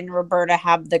Chrissy and Roberta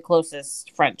have the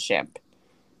closest friendship.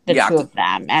 The two of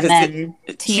them. And then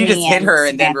she just hit her,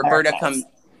 and then Roberta comes.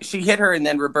 She hit her, and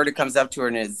then Roberta comes up to her,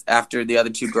 and is after the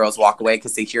other two girls walk away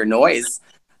because they hear noise.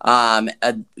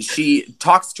 She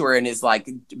talks to her and is like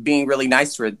being really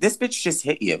nice to her. This bitch just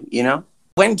hit you, you know?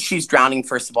 When she's drowning,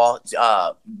 first of all,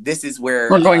 this is where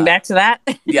we're going back to that.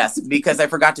 Yes, because I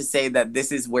forgot to say that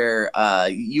this is where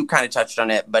you kind of touched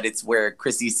on it, but it's where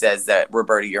Chrissy says that,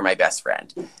 Roberta, you're my best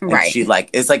friend. And right. She like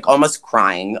is like almost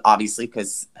crying, obviously,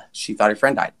 because she thought her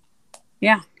friend died.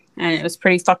 Yeah, and it was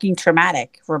pretty fucking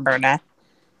traumatic, Roberta.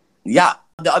 Yeah.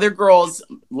 The other girls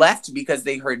left because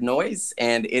they heard noise,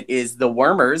 and it is the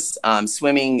wormers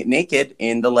swimming naked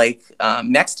in the lake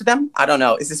next to them. I don't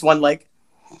know. Is this one lake?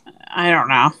 I don't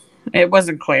know. It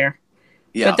wasn't clear.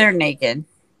 Yeah. But they're naked.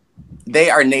 They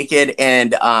are naked,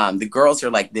 and the girls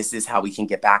are like, this is how we can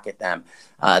get back at them.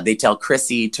 They tell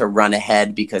Chrissy to run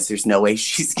ahead because there's no way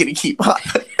she's going to keep up.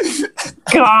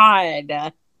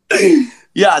 God.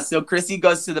 Yeah, so Chrissy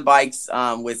goes to the bikes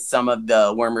with some of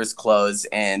the wormers' clothes,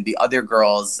 and the other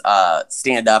girls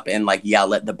stand up and like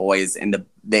yell at the boys, and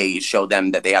they show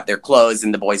them that they have their clothes,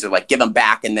 and the boys are like, give them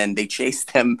back, and then they chase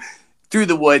them through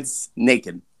the woods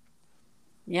naked.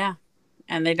 Yeah,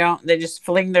 and they just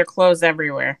fling their clothes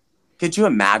everywhere. Could you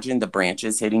imagine the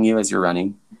branches hitting you as you're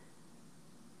running?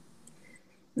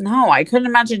 No, I couldn't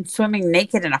imagine swimming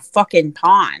naked in a fucking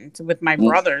pond with my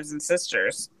brothers and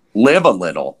sisters. Live a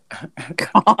little.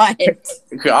 God.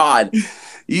 God.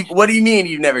 What do you mean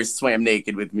you've never swam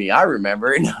naked with me? I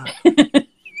remember. It's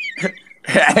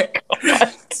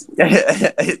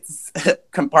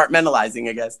compartmentalizing,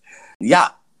 I guess. Yeah.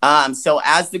 So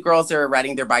as the girls are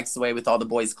riding their bikes away with all the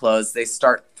boys' clothes, they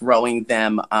start throwing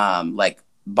them like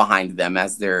behind them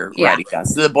as they're riding down.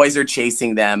 So the boys are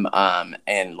chasing them,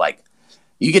 and like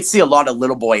you get to see a lot of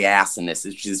little boy ass in this,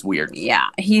 which is weird. Yeah,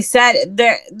 he said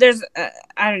there's.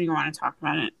 I don't even want to talk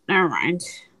about it. Never mind.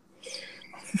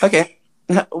 Okay.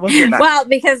 Well,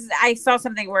 because I saw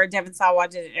something where Devin Sawa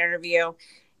watched an interview,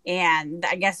 and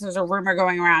I guess there's a rumor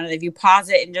going around, and if you pause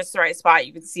it in just the right spot,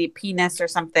 you can see a penis or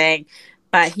something.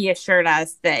 But he assured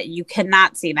us that you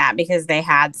cannot see that because they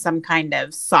had some kind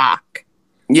of sock.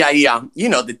 Yeah. You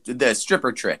know, the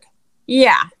stripper trick.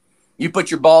 Yeah. You put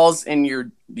your balls in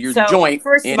your joint.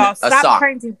 First of all, stop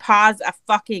trying to pause a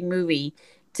fucking movie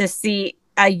to see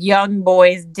a young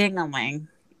boy's ding-a-ling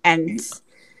and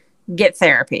get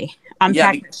therapy.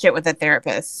 Unpack that shit with a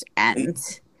therapist. And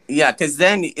yeah, because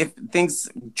then if things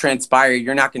transpire,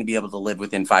 you're not going to be able to live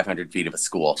within 500 feet of a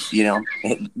school. You know,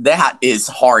 that is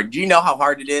hard. Do you know how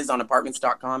hard it is on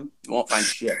apartments.com? You won't find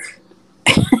shit.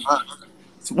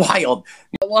 It's wild.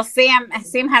 Well, Sam has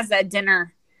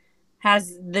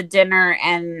the dinner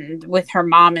and with her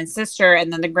mom and sister,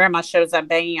 and then the grandma shows up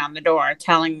banging on the door,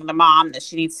 telling the mom that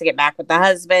she needs to get back with the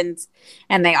husband,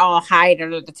 and they all hide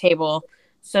under the table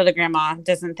so the grandma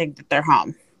doesn't think that they're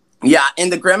home. Yeah,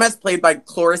 and the grandma's played by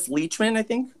Cloris Leachman, I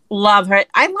think. Love her.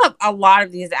 I love a lot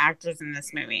of these actors in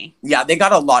this movie. Yeah, they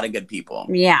got a lot of good people.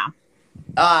 Yeah.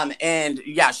 And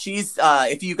yeah, she's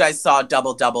if you guys saw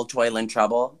Double Double Toil and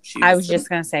Trouble, I was just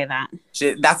gonna say that.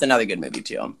 That's another good movie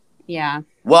too. Yeah.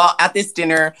 Well, at this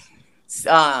dinner,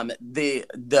 the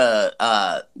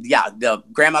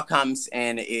grandma comes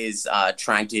and is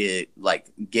trying to like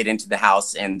get into the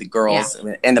house, and the girls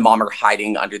and the mom are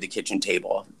hiding under the kitchen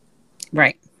table.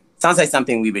 Right. Sounds like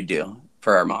something we would do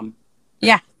for our mom.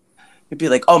 Yeah. It'd be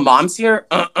like, oh, mom's here?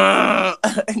 Not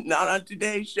on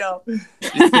today's show.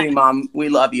 Just kidding, Mom. We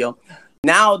love you.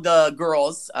 Now the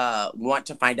girls want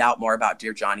to find out more about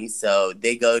Dear Johnny, so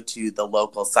they go to the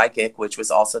local psychic, which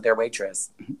was also their waitress.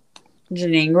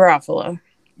 Janine Garofalo.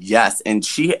 Yes, and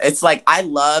it's like, I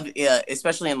love,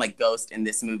 especially in like Ghost in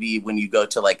this movie, when you go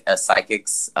to like a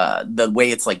psychic's, the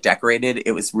way it's like decorated,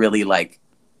 it was really like,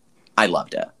 I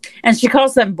loved it. And she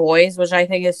calls them boys, which I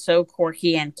think is so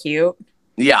quirky and cute.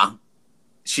 Yeah.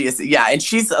 She is, yeah, and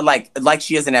she's like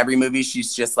she is in every movie.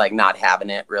 She's just like not having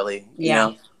it, really. You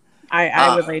know?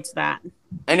 I relate to that.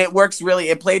 And it works really.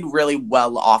 It played really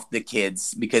well off the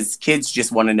kids because kids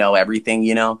just want to know everything,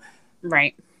 you know.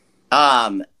 Right.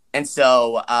 And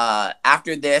so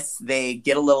after this, they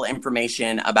get a little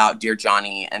information about Dear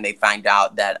Johnny, and they find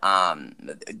out that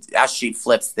as she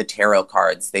flips the tarot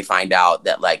cards, they find out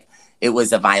that like it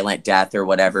was a violent death or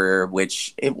whatever,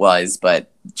 which it was,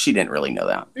 but she didn't really know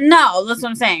that. No, that's what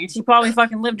I'm saying. She probably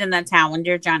fucking lived in that town when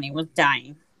Dear Johnny was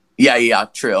dying. Yeah,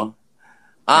 true.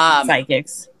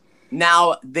 Psychics.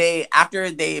 Now, after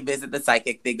they visit the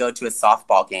psychic, they go to a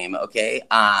softball game, okay?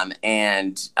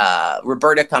 And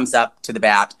Roberta comes up to the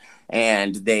bat,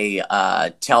 and they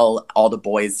tell all the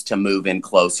boys to move in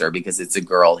closer because it's a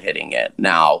girl hitting it.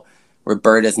 Now,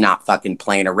 Roberta's not fucking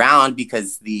playing around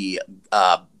because the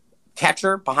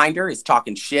catcher behind her is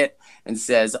talking shit and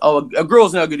says, oh, a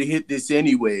girl's not going to hit this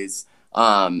anyways.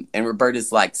 And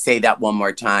Roberta's like, say that one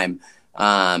more time.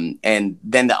 And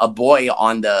then a boy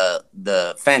on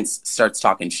the fence starts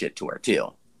talking shit to her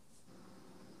too.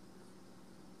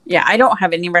 Yeah, I don't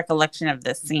have any recollection of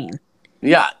this scene.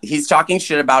 Yeah, he's talking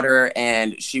shit about her,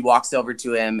 and she walks over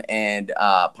to him and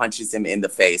punches him in the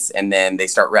face, and then they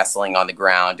start wrestling on the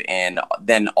ground, and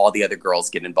then all the other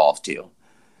girls get involved too.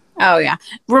 Oh yeah,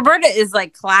 Roberta is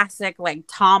like classic, like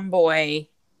tomboy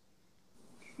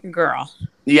girl.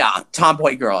 Yeah,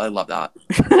 tomboy girl. I love that.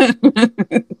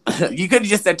 You could have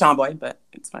just said tomboy, but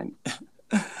it's fine.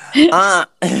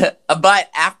 But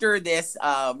after this,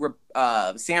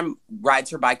 Sam rides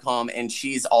her bike home, and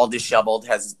she's all disheveled,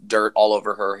 has dirt all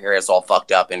over her hair, is all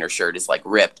fucked up, and her shirt is like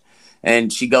ripped.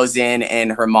 And she goes in,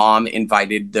 and her mom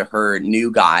invited her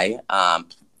new guy.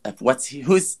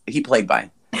 Who's he played by?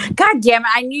 God damn it!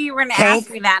 I knew you were going to ask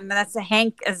me that, and that's a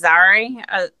Hank Azari.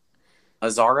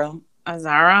 Azaro?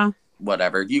 Azara?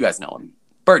 Whatever. You guys know him.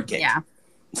 Birdcage. Yeah.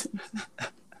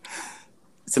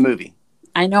 It's a movie.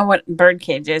 I know what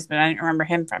Birdcage is, but I didn't remember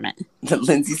him from it.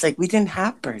 Lindsay's like, we didn't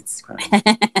have birds.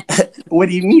 What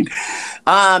do you mean?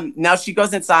 Now she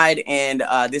goes inside, and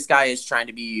this guy is trying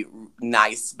to be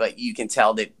nice, but you can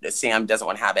tell that Sam doesn't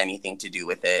want to have anything to do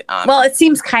with it. Well, it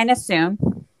seems kind of soon.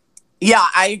 Yeah,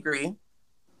 I agree.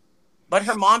 But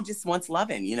her mom just wants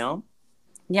loving, you know?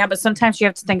 Yeah, but sometimes you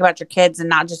have to think about your kids and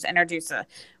not just introduce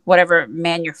whatever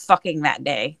man you're fucking that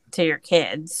day to your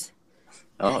kids.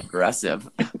 Oh, aggressive.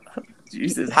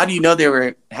 Jesus. How do you know they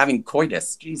were having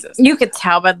coitus? Jesus. You could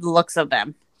tell by the looks of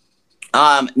them.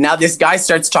 Now this guy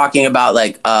starts talking about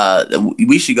like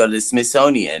we should go to the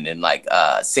Smithsonian, and like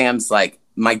Sam's like,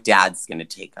 my dad's gonna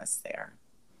take us there.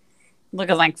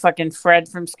 Looking like fucking Fred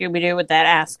from Scooby-Doo with that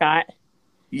ascot.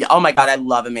 Yeah, oh my god, I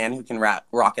love a man who can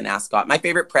rock an ascot. My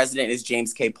favorite president is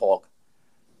James K. Polk.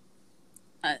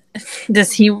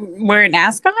 Does he wear an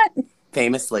ascot?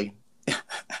 Famously.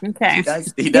 Okay.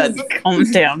 He does. Calm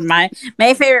down. My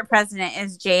favorite president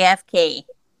is JFK.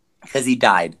 Because he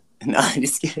died. No, I'm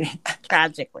just kidding.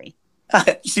 Tragically.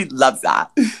 She loves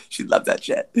that. She loves that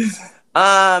shit.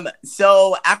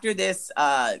 So after this,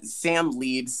 Sam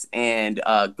leaves and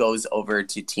goes over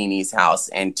to Teeny's house,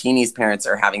 and Teeny's parents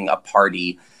are having a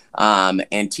party.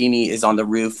 And Teeny is on the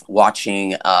roof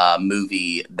watching a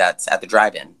movie that's at the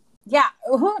drive-in. Yeah.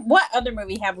 What other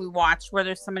movie have we watched where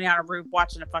there's somebody on a roof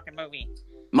watching a fucking movie?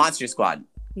 Monster Squad.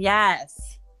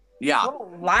 Yes. Yeah. What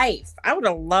a life. I would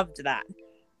have loved that.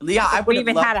 Yeah, I would have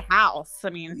even had a house.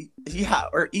 I mean, yeah,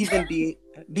 or even be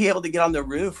able to get on the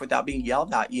roof without being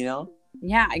yelled at, you know?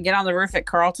 Yeah, I get on the roof at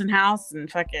Carlton House and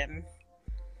fucking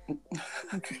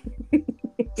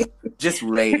just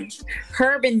rage.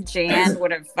 Herb and Jan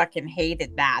would have fucking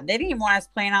hated that. They didn't even want us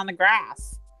playing on the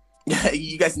grass.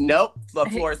 You guys, nope. The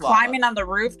floor is climbing on the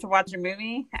roof to watch a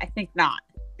movie? I think not.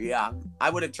 Yeah, I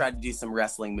would have tried to do some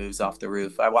wrestling moves off the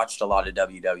roof. I watched a lot of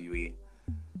WWE.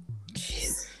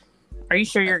 Jeez. Are you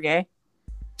sure you're gay?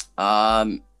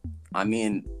 I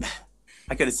mean,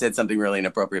 I could have said something really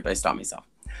inappropriate, but I stopped myself.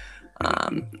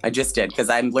 I just did because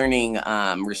I'm learning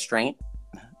restraint.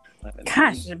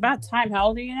 Gosh, it's about time. How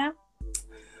old are you now?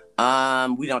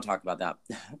 We don't talk about that.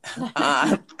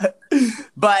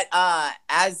 But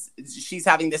as she's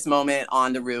having this moment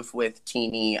on the roof with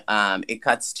Teeny, it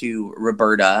cuts to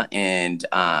Roberta, and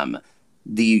one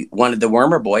of the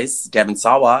Wormer boys, Devin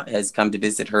Sawa, has come to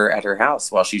visit her at her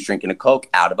house while she's drinking a Coke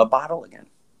out of a bottle again.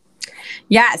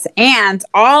 Yes, and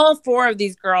all four of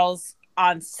these girls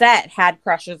on set had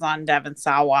crushes on Devin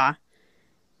Sawa,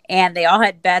 and they all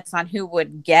had bets on who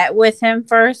would get with him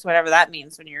first, whatever that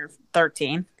means when you're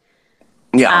 13.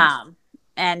 Yeah.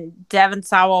 And Devin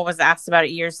Sawa was asked about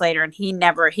it years later, and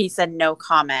he said no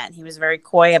comment. He was very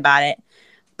coy about it.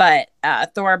 But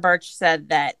Thora Birch said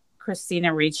that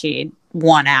Christina Ricci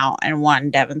won out and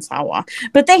won Devin Sawa.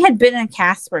 But they had been in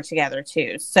Casper together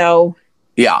too. So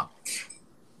yeah.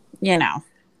 You know.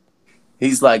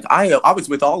 He's like, I was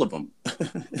with all of them.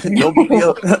 No big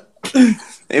deal.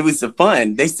 It was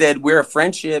fun. They said we're a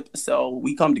friendship, so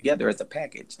we come together as a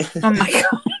package. Oh my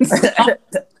god.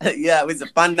 Yeah, it was a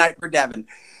fun night for Devin.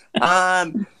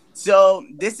 So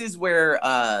this is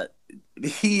where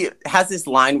he has this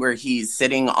line where he's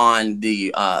sitting on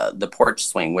the porch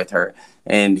swing with her,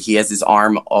 and he has his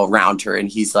arm around her, and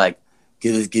he's like,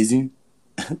 "Gizu."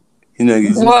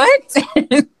 What?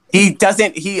 He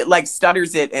doesn't. He like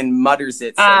stutters it and mutters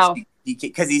it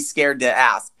because he's scared to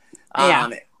ask. Yeah.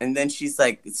 And then she's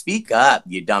like, "Speak up,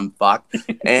 you dumb fuck."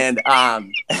 And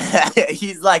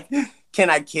he's like, "Can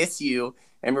I kiss you?"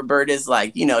 And Roberta's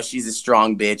like, she's a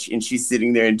strong bitch, and she's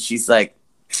sitting there, and she's like,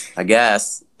 "I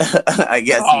guess, I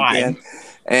guess you can."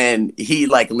 And he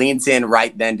like leans in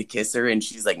right then to kiss her, and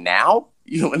she's like, "Now?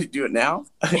 You want to do it now?"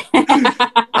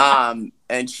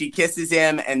 and she kisses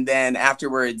him, and then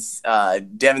afterwards,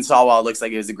 Devin Sawa looks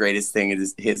like it was the greatest thing in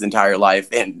his entire life,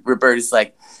 and Roberta's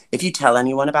like, if you tell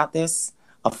anyone about this,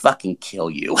 I'll fucking kill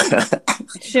you.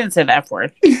 She didn't say the F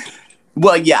word.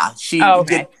 Well, yeah, she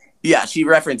okay. did. Yeah, she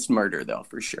referenced murder, though,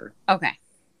 for sure. Okay.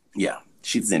 Yeah,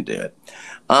 she's into it.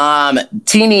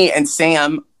 Teeny and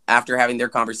Sam, after having their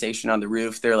conversation on the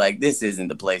roof, they're like, this isn't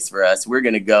the place for us. We're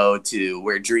going to go to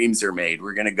where dreams are made.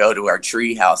 We're going to go to our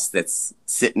tree house that's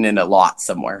sitting in a lot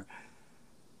somewhere.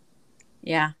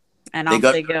 Yeah, and off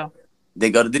they go. They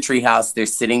go to the tree house. They're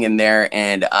sitting in there,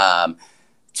 and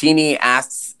Teeny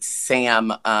asks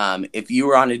Sam, if you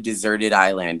were on a deserted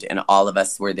island and all of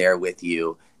us were there with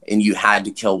you and you had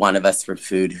to kill one of us for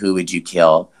food, who would you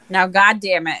kill? Now, God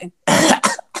damn it.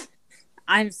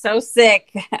 I'm so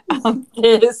sick of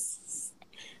this.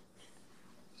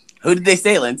 Who did they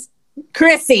say, Linz?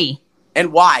 Chrissy.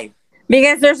 And why?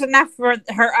 Because there's enough for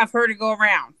her to go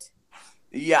around.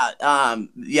 Yeah,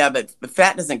 but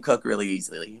fat doesn't cook really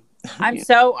easily. I'm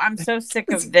so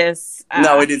sick of this.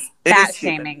 No, it is fat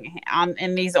shaming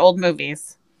in these old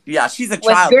movies. Yeah, she's a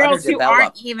child. With girls who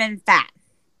aren't even fat.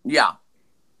 Yeah.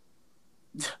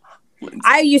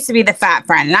 I used to be the fat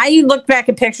friend, and I looked back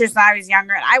at pictures when I was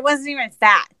younger, and I wasn't even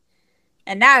fat,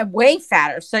 and now I'm way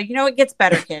fatter. So you know it gets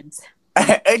better, kids.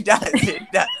 It does.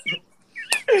 It does.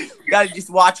 You gotta just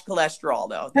watch cholesterol,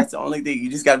 though. That's the only thing. You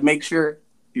just gotta make sure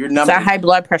your number. It's that high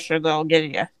blood pressure that'll get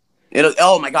you.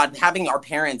 Oh my God! Having our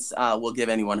parents will give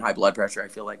anyone high blood pressure. I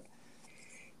feel like.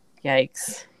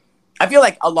 Yikes! I feel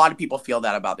like a lot of people feel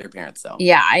that about their parents, though.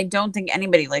 Yeah, I don't think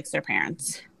anybody likes their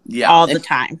parents. Yeah, all the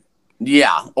time.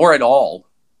 Yeah, or at all.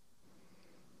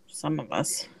 Some of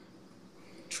us.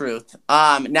 Truth.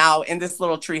 Now in this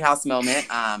little treehouse moment,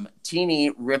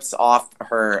 Teeny rips off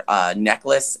her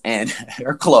necklace and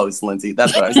her clothes. Lindsay,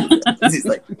 that's what I was saying. Lindsay's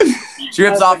like, she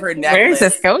rips off her necklace. Where is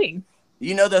this going?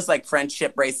 You know those like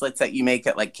friendship bracelets that you make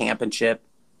at like camp and ship?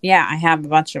 Yeah, I have a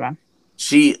bunch of them.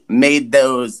 She made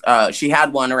those. She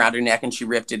had one around her neck and she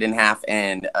ripped it in half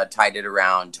and tied it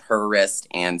around her wrist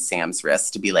and Sam's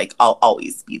wrist to be like, I'll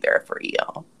always be there for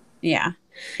you. Yeah.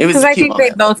 It was because I think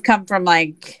moment. they both come from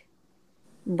like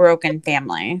broken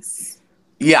families.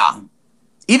 Yeah.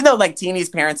 Even though like Teeny's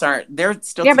parents aren't, they're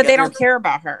still together. But they don't care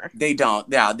about her. They don't.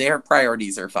 Yeah, their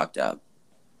priorities are fucked up.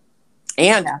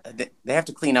 And they have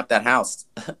to clean up that house.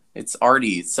 It's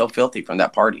already so filthy from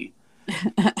that party.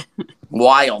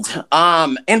 Wild.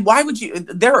 And why would you?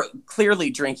 They're clearly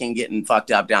drinking, getting fucked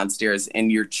up downstairs,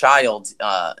 and your child.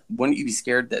 Wouldn't you be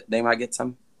scared that they might get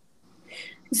some?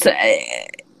 So,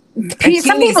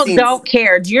 some people don't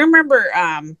care. Do you remember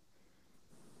on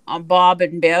Bob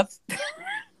and Biff?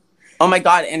 Oh my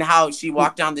God! And how she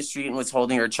walked down the street and was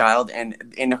holding her child,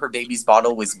 and in her baby's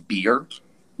bottle was beer.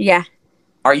 Yeah.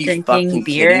 Are you drinking fucking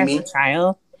beer kidding me? As a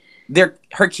child?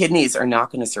 Her kidneys are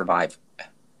not going to survive.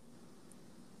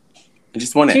 I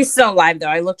just want to. She's still alive, though.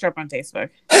 I looked her up on Facebook.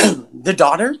 The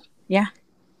daughter? Yeah.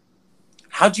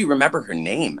 How'd you remember her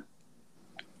name?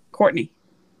 Courtney.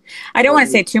 I don't want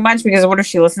to say too much because what if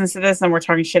she listens to this and we're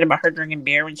talking shit about her drinking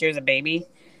beer when she was a baby?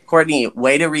 Courtney,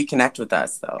 way to reconnect with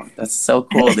us, though. That's so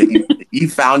cool that you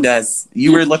found us.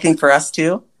 You were looking for us,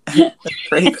 too? That's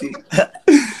crazy.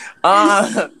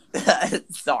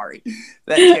 Sorry.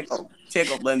 That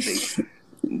tickled Lindsay.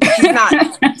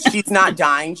 She's not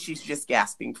dying. She's just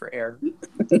gasping for air.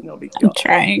 No big deal. I'm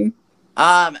trying.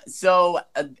 So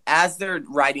as they're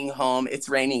riding home, it's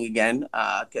raining again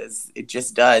because it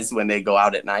just does when they go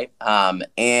out at night.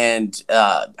 And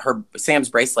Sam's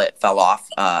bracelet fell off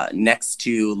next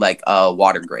to like a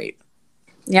water grate.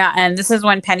 Yeah, and this is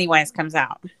when Pennywise comes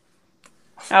out.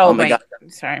 Oh my God.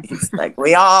 Sorry. It's like,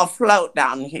 we all float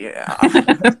down here.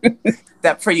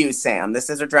 Except for you, Sam.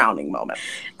 This is a drowning moment.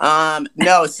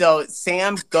 No, so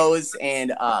Sam goes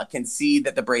and can see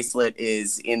that the bracelet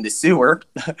is in the sewer.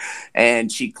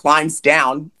 And she climbs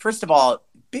down. First of all,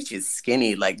 bitch is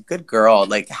skinny. Like, good girl.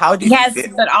 Like, how do you... Yes,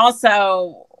 but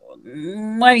also,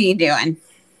 what are you doing?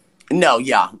 No,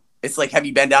 yeah. It's like, have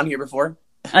you been down here before?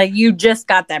 Like, you just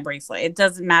got that bracelet. It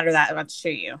doesn't matter that much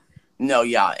to you. No,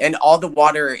 yeah. And all the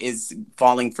water is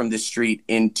falling from the street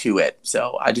into it.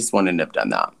 So I just wouldn't have done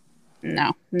that.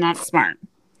 No, not smart.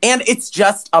 And it's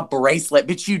just a bracelet,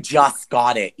 but you just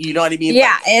got it. You know what I mean?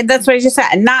 Yeah, like, that's what I just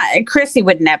said. Chrissy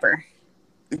would never.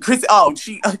 Could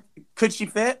she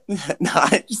fit? No,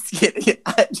 I'm just kidding.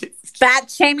 Fat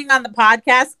shaming on the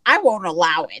podcast? I won't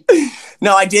allow it.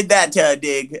 No, I did that to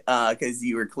dig because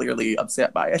you were clearly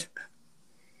upset by it.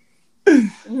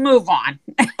 Move on.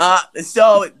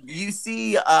 So you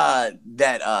see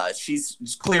that she's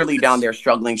clearly down there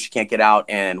struggling. She can't get out,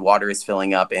 and water is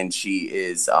filling up, and she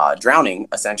is drowning,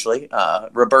 essentially.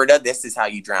 Roberta, this is how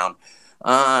you drown.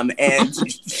 And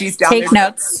she's down there. Take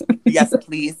notes. Yes,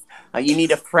 please. You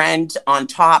need a friend on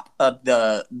top of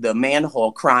the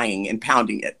manhole crying and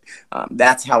pounding it.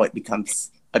 That's how it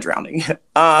becomes a drowning.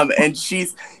 And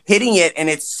she's hitting it, and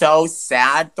it's so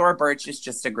sad. Thora Birch is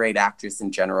just a great actress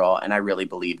in general, and I really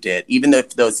believed it, even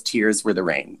if those tears were the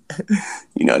rain.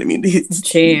 You know what I mean?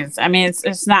 Jeez. I mean,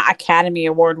 it's not Academy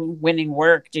Award winning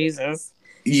work. Jesus.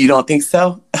 You don't think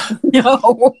so?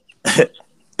 No.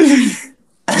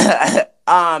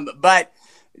 But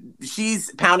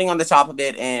she's pounding on the top of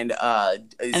it, and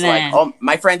it's like, oh,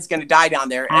 my friend's gonna die down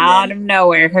there. And out of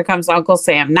nowhere, here comes Uncle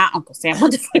Sam. Not Uncle Sam.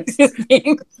 What the fuck is his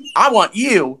name? I want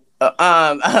you,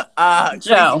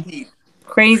 Joe.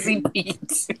 Crazy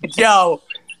Pete, Joe,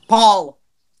 Paul,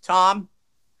 Tom,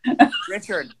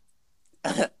 Richard,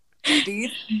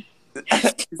 Steve.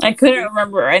 I couldn't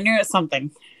remember. I knew it was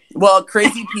something. Well,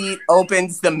 Crazy Pete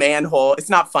opens the manhole. It's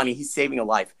not funny. He's saving a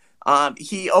life.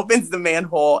 He opens the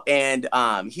manhole, and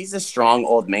he's a strong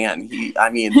old man. He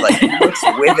looks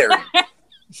withered.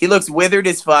 He looks withered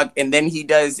as fuck, and then he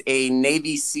does a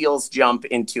Navy SEALs jump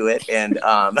into it, and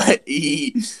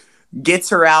he gets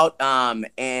her out,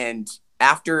 and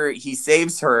after he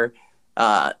saves her,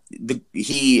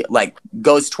 he like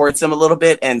goes towards him a little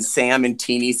bit, and Sam and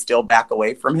Teeny still back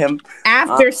away from him.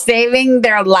 After saving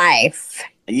their life.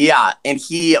 Yeah, and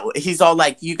he's all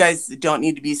like, "You guys don't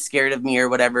need to be scared of me or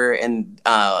whatever." And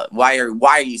why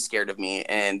are you scared of me?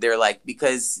 And they're like,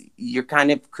 "Because you're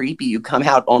kind of creepy. You come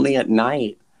out only at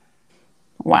night."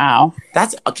 Wow.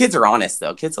 Kids are honest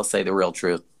though. Kids will say the real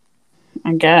truth.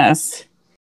 I guess.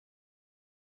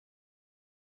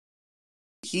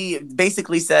 He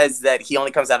basically says that he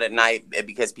only comes out at night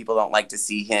because people don't like to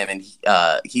see him, and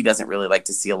he doesn't really like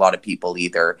to see a lot of people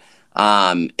either.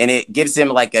 And it gives him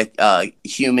like a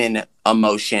human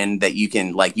emotion that you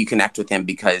connect with him,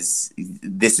 because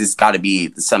this has got to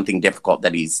be something difficult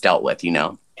that he's dealt with, you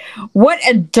know? What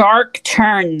a dark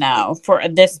turn though for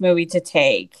this movie to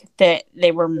take, that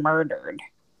they were murdered.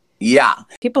 Yeah.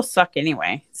 People suck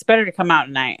anyway. It's better to come out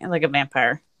at night like a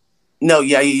vampire. No,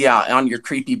 yeah. On your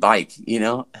creepy bike, you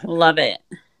know? Love it.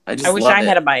 I wish I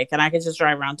had a bike and I could just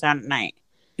drive around town at night.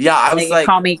 Yeah, I was like,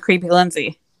 call me Creepy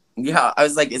Lindsay. Yeah, I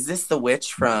was like, is this the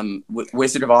witch from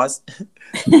Wizard of Oz?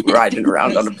 Riding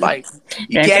around on a bike.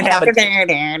 You can't have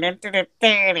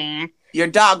your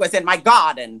dog was in my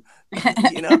garden.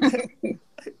 You know?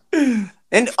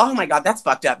 And oh my God, that's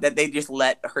fucked up that they just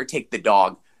let her take the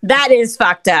dog. That is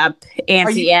fucked up,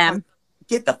 Auntie M.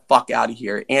 Get the fuck out of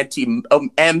here. Auntie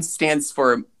M stands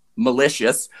for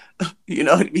malicious. You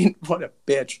know what I mean? What a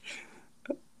bitch.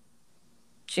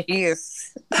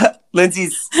 Jeez.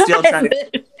 Lindsay's still trying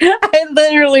to... I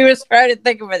literally was trying to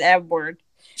think of an M word.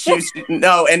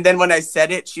 No, and then when I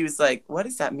said it, she was like, what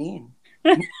does that mean?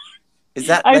 Is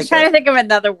that I was trying to think of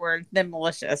another word than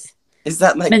malicious. Is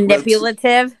that like...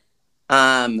 manipulative?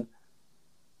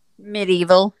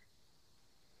 Medieval.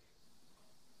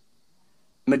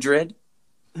 Madrid?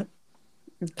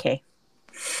 Okay.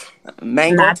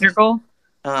 Mangled? Magical?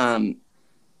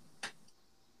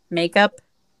 Makeup?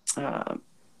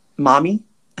 Mommy?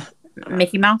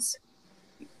 Mickey Mouse?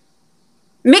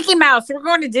 Mickey Mouse! We're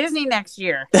going to Disney next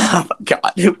year. Oh my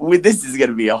God. This is going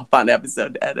to be a fun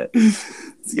episode to edit.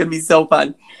 It's going to be so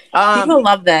fun. People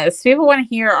love this. People want to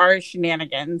hear our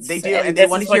shenanigans. They do, and they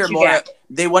want to hear more.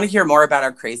 They want to hear more about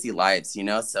our crazy lives, you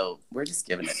know? So we're just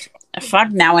giving it to them.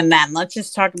 Fuck now and then. Let's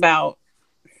just talk about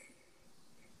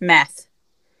meth.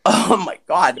 Oh my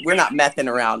God. We're not messing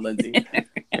around, Lindsay.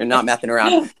 You're not messing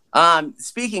around.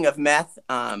 Speaking of meth,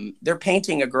 they're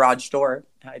painting a garage door.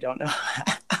 I don't know.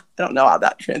 I don't know how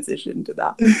that transitioned to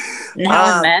that.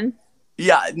 Now and then?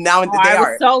 Yeah, now and then. I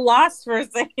was so lost for a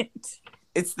second.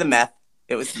 It's the meth.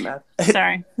 It was the meth.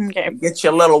 Sorry. Okay. Get you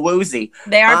a little woozy.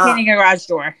 They are painting a garage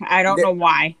door. I don't know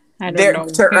why. I don't know.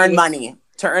 To earn money.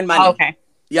 To earn money. Oh, okay.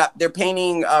 Yeah, they're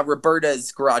painting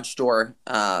Roberta's garage door.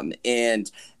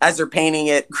 And as they're painting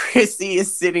it, Chrissy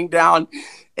is sitting down,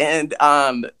 and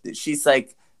she's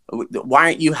like, why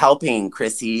aren't you helping,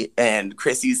 Chrissy? And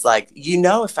Chrissy's like,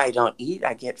 if I don't eat,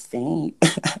 I get faint.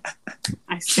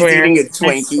 I swear. She's eating a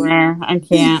Twinkie. I swear. I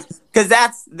can't. Because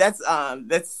that's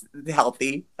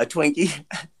healthy, a Twinkie.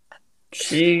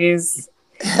 Jeez.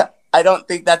 I don't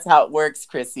think that's how it works,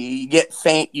 Chrissy. You get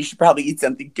faint, you should probably eat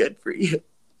something good for you.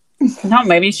 No,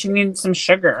 maybe she needs some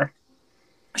sugar.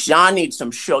 Sean needs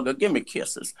some sugar. Give me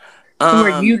kisses. Who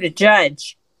are you to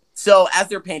judge? So as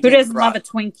they're painting, who doesn't love a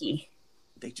Twinkie?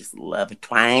 They just love a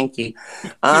Twinkie.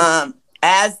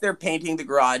 As they're painting the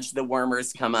garage, the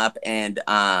Wormers come up and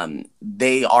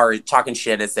they are talking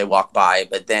shit as they walk by.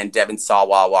 But then Devin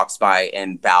Sawa walks by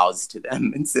and bows to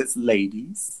them and says,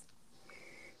 ladies.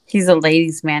 He's a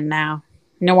ladies' man now.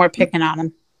 No more picking on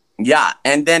him. Yeah.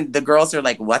 And then the girls are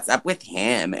like, what's up with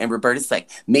him? And Roberta's like,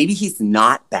 maybe he's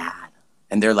not bad.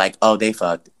 And they're like, oh, they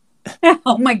fucked.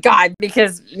 Oh, my God.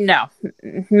 Because, no.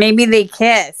 Maybe they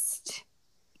kissed.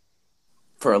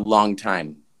 For a long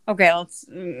time. Okay, let's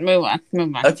move on.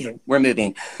 Okay, we're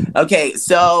moving. Okay,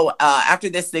 so after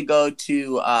this, they go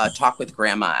to talk with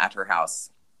Grandma at her house.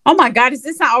 Oh my God, is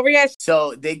this not over yet?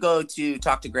 So they go to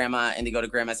talk to Grandma, and they go to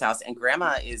Grandma's house, and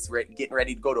Grandma is getting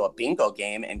ready to go to a bingo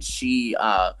game, and she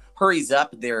hurries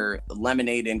up their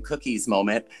lemonade and cookies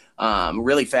moment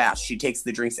really fast. She takes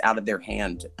the drinks out of their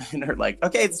hand, and they're like,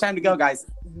 okay, it's time to go, guys.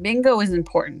 Bingo is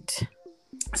important.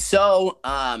 So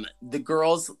the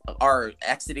girls are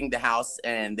exiting the house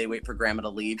and they wait for Grandma to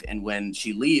leave. And when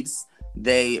she leaves,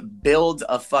 they build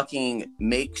a fucking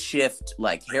makeshift,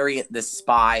 like Harriet the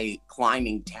Spy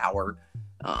climbing tower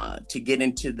to get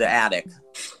into the attic.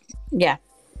 Yeah.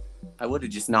 I would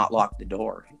have just not locked the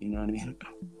door. You know what I mean?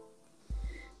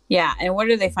 Yeah. And what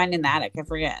do they find in the attic? I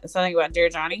forget. Something about Dear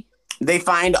Johnny? They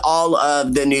find all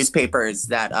of the newspapers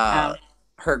that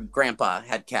her grandpa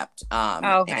had kept.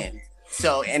 Okay.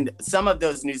 And some of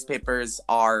those newspapers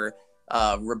are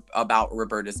about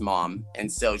Roberta's mom.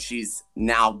 And so she's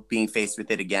now being faced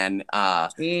with it again.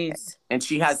 Jeez. And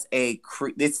she has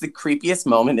it's the creepiest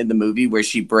moment in the movie where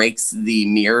she breaks the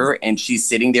mirror and she's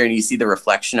sitting there and you see the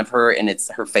reflection of her and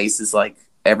her face is like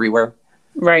everywhere.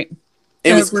 Right.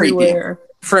 It was creepy.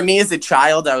 For me as a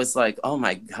child, I was like, oh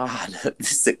my God,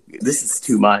 this is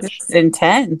too much. It's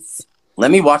intense.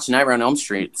 Let me watch Nightmare on Elm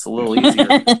Street. It's a little easier.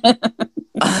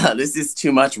 This is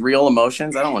too much real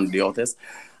emotions. I don't want to deal with this.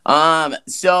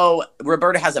 So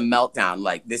Roberta has a meltdown.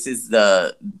 Like this is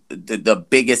the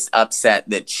biggest upset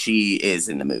that she is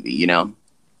in the movie, you know?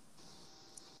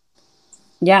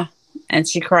 Yeah. And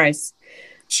she cries.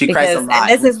 She cries a lot. And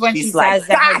this is when she says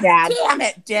that her dad. Damn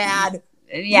it, Dad.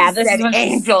 Yeah, this is when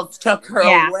angels took her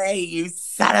away, you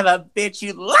son of a bitch,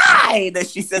 you lied.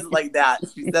 She says it like that.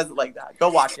 She says it like that. Go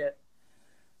watch it.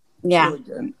 Yeah. Really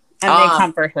good. And they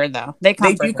comfort her, though. They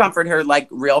do comfort her like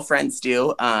real friends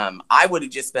do. I would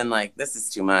have just been like, this is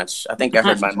too much. I think I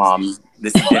heard my mom.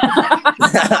 This is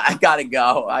I gotta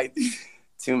go.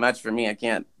 Too much for me. I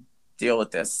can't deal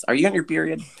with this. Are you on your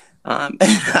period?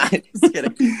 Just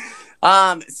kidding.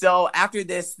 So after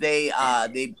this, they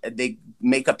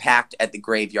make a pact at the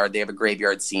graveyard. They have a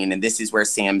graveyard scene, and this is where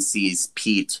Sam sees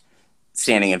Pete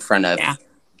standing in front of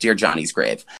Dear Johnny's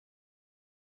grave.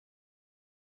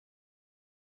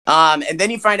 And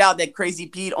then you find out that Crazy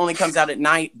Pete only comes out at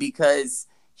night because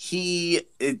his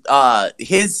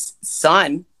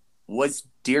son was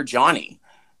Dear Johnny,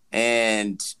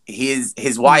 and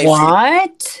his wife.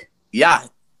 What? Yeah.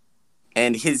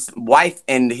 And his wife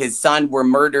and his son were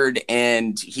murdered,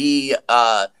 and he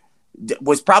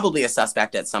was probably a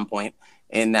suspect at some point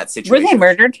in that situation. Were they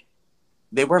murdered?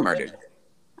 They were murdered.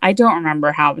 I don't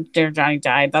remember how Dear Johnny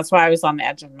died. That's why I was on the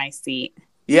edge of my seat.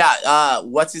 Yeah,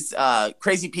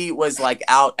 Crazy Pete was like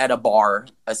out at a bar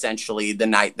essentially the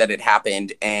night that it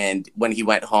happened, and when he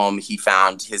went home he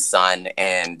found his son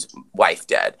and wife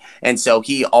dead, and so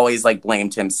he always like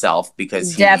blamed himself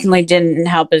because he definitely didn't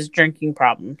help his drinking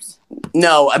problems.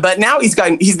 No, but now he's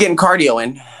getting cardio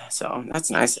in, so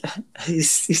that's nice.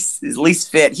 He's at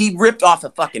least fit. He ripped off a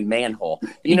fucking manhole.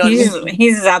 You know,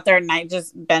 he's out there at night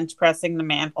just bench pressing the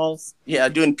manholes. Yeah,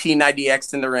 doing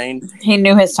P90X in the rain. He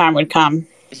knew his time would come.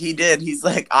 He did. He's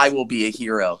like, I will be a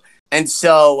hero. And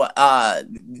so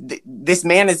this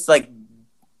man is like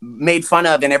made fun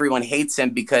of and everyone hates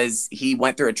him because he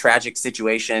went through a tragic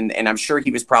situation. And I'm sure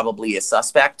he was probably a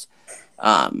suspect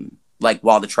like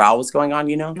while the trial was going on,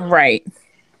 you know? Right.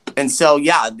 And so,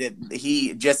 yeah,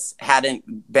 he just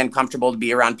hadn't been comfortable to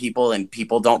be around people and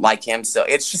people don't like him. So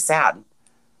it's just sad.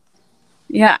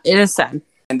 Yeah, it is sad.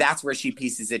 And that's where she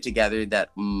pieces it together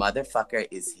that motherfucker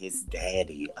is his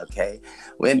daddy, okay?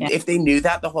 If they knew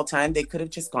that the whole time, they could have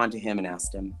just gone to him and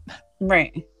asked him.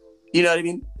 Right. You know what I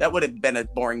mean? That would have been a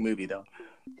boring movie, though.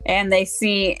 And this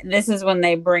is when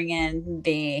they bring in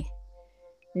the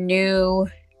new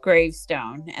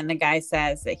gravestone. And the guy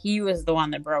says that he was the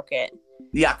one that broke it.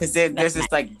 Yeah, because there's this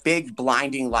like big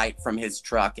blinding light from his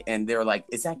truck. And they're like,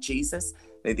 is that Jesus?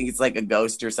 They think it's like a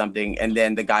ghost or something. And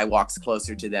then the guy walks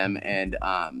closer to them. And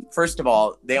first of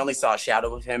all, they only saw a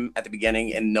shadow of him at the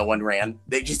beginning and no one ran.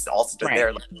 They just all stood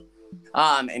there.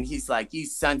 And he's like, you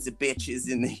sons of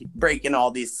bitches and breaking all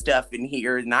this stuff in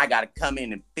here. And I got to come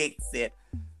in and fix it.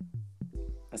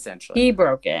 essentially. He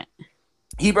broke it.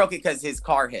 He broke it because his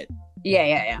car hit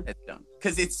Yeah. headstone.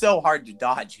 Because it's so hard to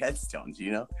dodge headstones,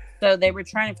 you know? So they were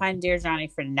trying to find Dear Johnny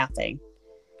for nothing.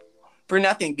 For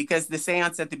nothing, because the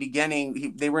seance at the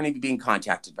beginning, they weren't even being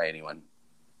contacted by anyone.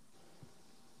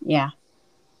 Yeah.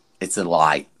 It's a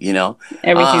lie, you know?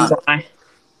 Everything's a lie.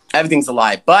 Everything's a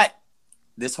lie. But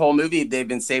this whole movie, they've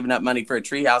been saving up money for a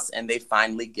treehouse, and they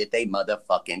finally get a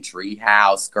motherfucking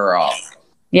treehouse, girl.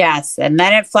 Yes. And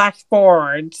then it flashed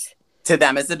forwards. To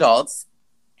them as adults.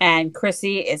 And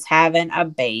Chrissy is having a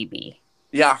baby.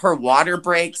 Yeah, her water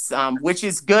breaks, which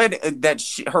is good that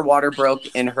her water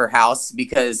broke in her house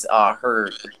because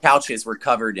her couches were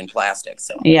covered in plastic.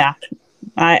 So yeah,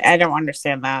 I don't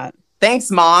understand that. Thanks,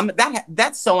 Mom.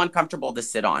 That's so uncomfortable to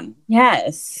sit on.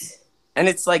 Yes. And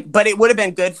it's like, but it would have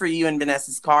been good for you in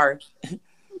Vanessa's car.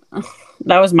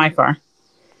 That was my car.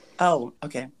 Oh,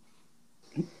 okay.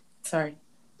 Sorry.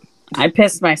 I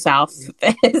pissed myself.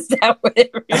 Is that what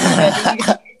it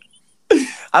really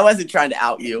I wasn't trying to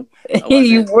out you.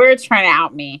 You were trying to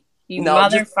out me. You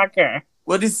motherfucker.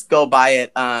 We'll just go by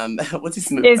it. We'll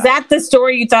just move. Is that the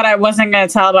story you thought I wasn't going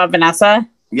to tell about Vanessa?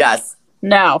 Yes.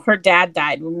 No, her dad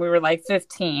died when we were like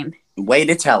 15. Way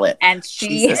to tell it. And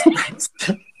she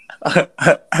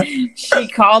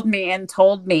called me and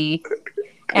told me,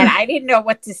 and I didn't know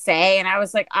what to say. And I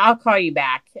was like, I'll call you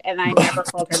back. And I never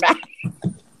called her back.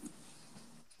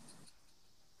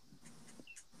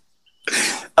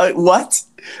 What?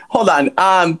 Hold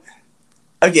on.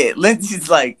 Okay, Lindsay's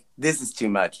like, this is too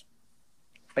much.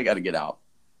 I gotta get out.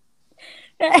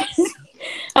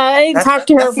 I talked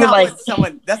to her for like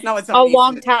that's not what a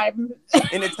long time.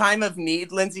 In a time of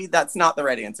need, Lindsay, that's not the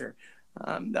right answer.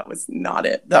 That was not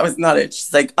it. That was not it.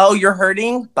 She's like, oh, you're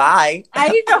hurting? Bye. I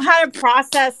didn't know how to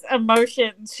process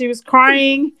emotions. She was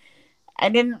crying. I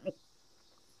didn't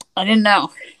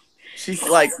know. She's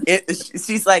like,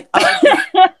 she's like,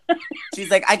 she's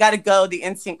like, I gotta go. The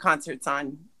Instinct concert's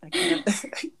on.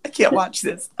 I can't watch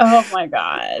this. Oh my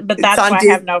God. But that's why I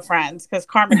have no friends, because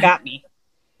Karma got me.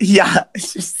 Yeah.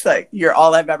 She's like, you're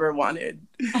all I've ever wanted.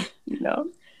 You know?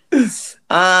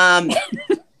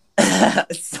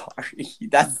 Sorry.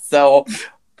 That's so,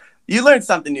 you learn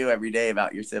something new every day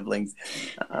about your siblings.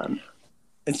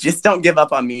 It's just don't give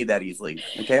up on me that easily.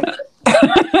 Okay.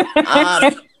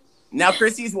 Now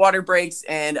Chrissy's water breaks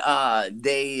and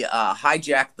they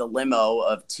hijack the limo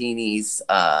of Teeny's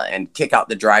and kick out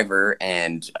the driver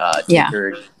and take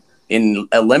her in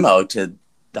a limo to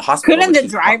the hospital. Couldn't the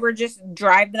driver just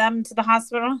drive them to the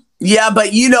hospital? Yeah,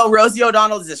 but you know, Rosie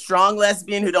O'Donnell is a strong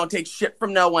lesbian who don't take shit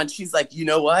from no one. She's like, you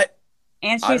know what?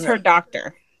 And she's her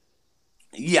doctor.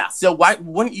 Yeah, so why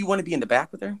wouldn't you want to be in the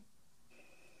back with her?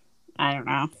 I don't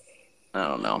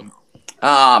know.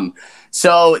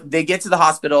 So they get to the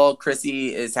hospital.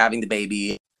 Chrissy is having the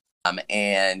baby.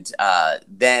 And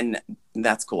then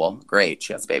that's cool. Great.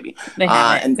 She has a baby. They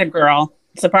have and it's a girl.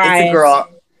 Surprise. It's a girl.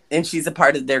 And she's a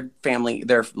part of their family,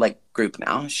 their like group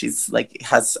now. She's like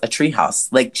has a treehouse.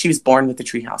 Like she was born with a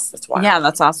treehouse. That's why. Yeah,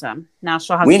 that's awesome. Now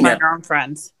she'll have to find her own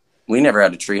friends. We never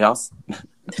had a treehouse.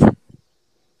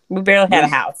 We barely had a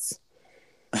house.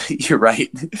 You're right.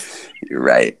 You're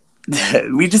right.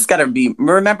 We just gotta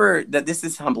remember that this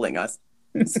is humbling us.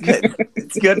 It's good.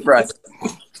 It's good for us.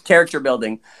 Character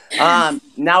building.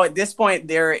 Now at this point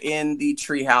they're in the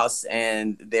treehouse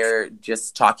and they're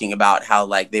just talking about how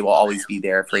like they will always be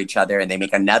there for each other, and they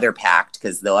make another pact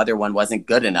because the other one wasn't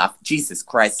good enough. Jesus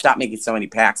Christ, stop making so many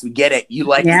pacts. We get it. You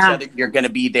like each other, you're gonna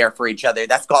be there for each other.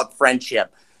 That's called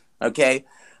friendship. Okay.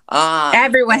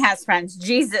 Everyone has friends.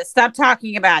 Jesus, stop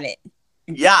talking about it.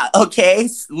 Yeah, okay.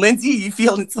 Lindsay, you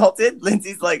feel insulted?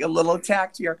 Lindsay's like a little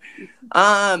attacked here.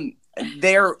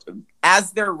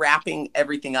 As they're wrapping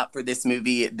everything up for this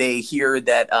movie, they hear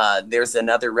that there's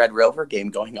another Red Rover game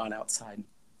going on outside.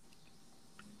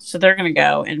 So they're gonna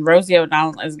go, and Rosie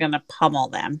O'Donnell is gonna pummel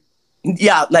them.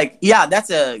 Yeah,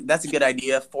 that's a good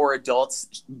idea. 4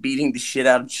 adults beating the shit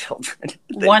out of children.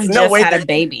 One just had a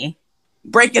baby.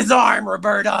 Break his arm,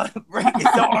 Roberta. Break his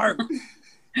arm.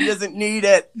 He doesn't need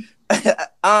it.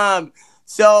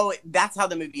 So that's how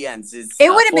the movie ends. It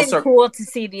would have been cool to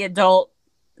see the adult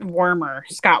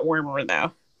Scott Wormer,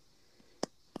 though.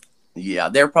 Yeah,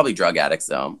 they're probably drug addicts,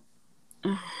 though.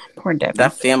 Poor Debbie.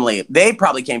 That family, they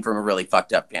probably came from a really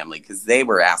fucked up family because they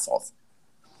were assholes.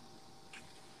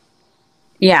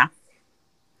 Yeah.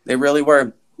 They really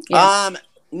were. Yeah.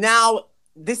 Now,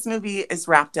 this movie is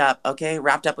wrapped up, okay?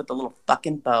 Wrapped up with a little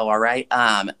fucking bow, all right?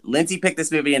 Lindsay picked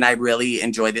this movie, and I really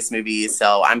enjoyed this movie,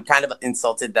 so I'm kind of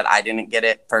insulted that I didn't get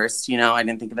it first, you know? I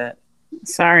didn't think of it.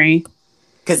 Sorry.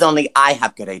 Because only I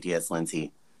have good ideas,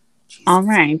 Lindsay. Jesus. All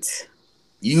right.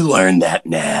 You learn that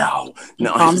now.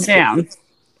 No, I'm Calm just kidding.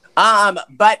 down.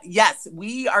 But yes,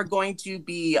 we are going to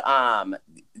be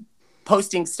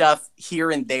posting stuff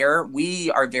here and there.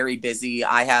 We are very busy.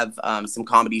 I have some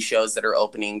comedy shows that are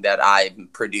opening that I'm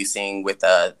producing with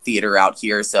a theater out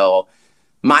here. So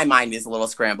my mind is a little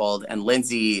scrambled, and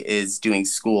Lindsay is doing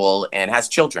school and has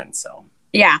children. So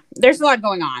Yeah, there's a lot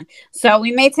going on. So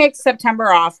we may take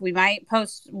September off. We might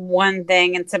post one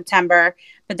thing in September,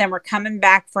 but then we're coming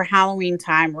back for Halloween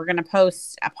time. We're going to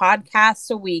post a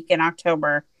podcast a week in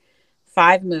October,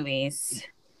 5 movies.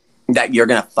 that you're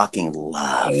going to fucking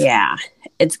love. Yeah,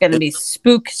 it's going to be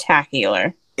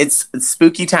spooktacular. It's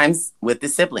spooky times with the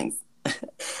siblings.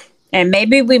 And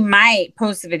maybe we might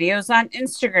post videos on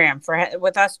Instagram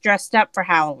with us dressed up for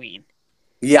Halloween.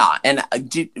 Yeah, and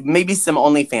maybe some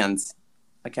OnlyFans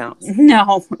accounts.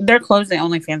 No, they're closing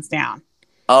OnlyFans down.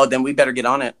 Oh, then we better get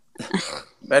on it.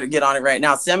 Better get on it right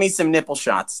now. Send me some nipple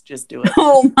shots. Just do it.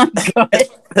 Oh my God.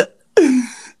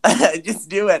 Just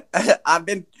do it. I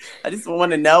just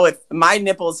want to know if my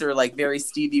nipples are like very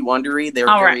Stevie Wondery. They're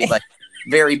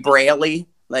very braille-y,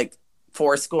 like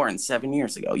 7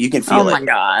 years ago. You can feel it. Oh my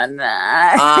God.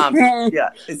 Yeah,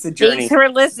 it's a journey. Thanks for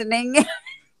listening.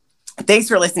 Thanks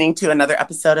for listening to another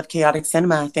episode of Chaotic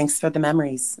Cinema. Thanks for the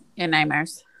memories. And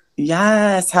nightmares.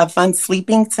 Yes, have fun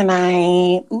sleeping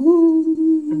tonight.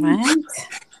 Ooh. What?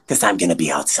 Because I'm going to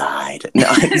be outside. No,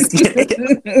 I'm just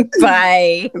kidding.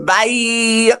 Bye.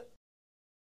 Bye.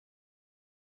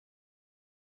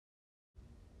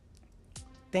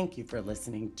 Thank you for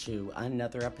listening to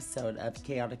another episode of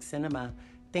Chaotic Cinema.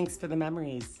 Thanks for the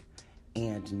memories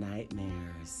and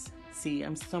nightmares. See,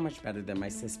 I'm so much better than my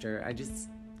sister. I just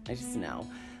know.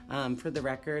 For the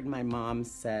record, my mom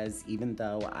says even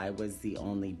though I was the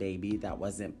only baby that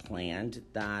wasn't planned,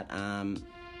 that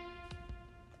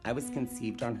I was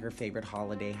conceived on her favorite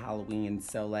holiday, Halloween.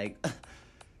 So, like,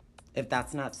 if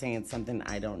that's not saying something,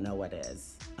 I don't know what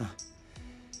is.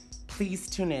 Please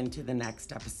tune in to the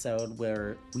next episode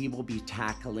where we will be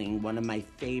tackling one of my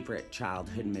favorite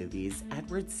childhood movies,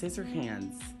 Edward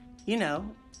Scissorhands. You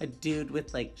know, a dude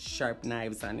with, like, sharp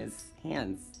knives on his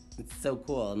hands. It's so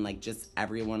cool, and, like, just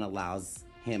everyone allows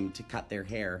him to cut their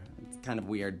hair. It's kind of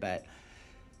weird, but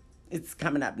it's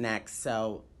coming up next,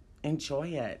 so enjoy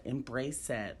it. Embrace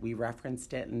it. We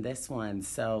referenced it in this one,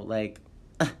 so, like,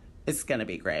 it's gonna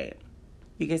be great.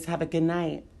 You guys have a good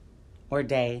night, or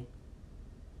day,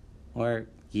 or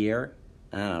year.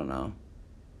 I don't know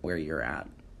where you're at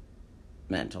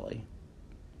mentally.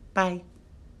 Bye.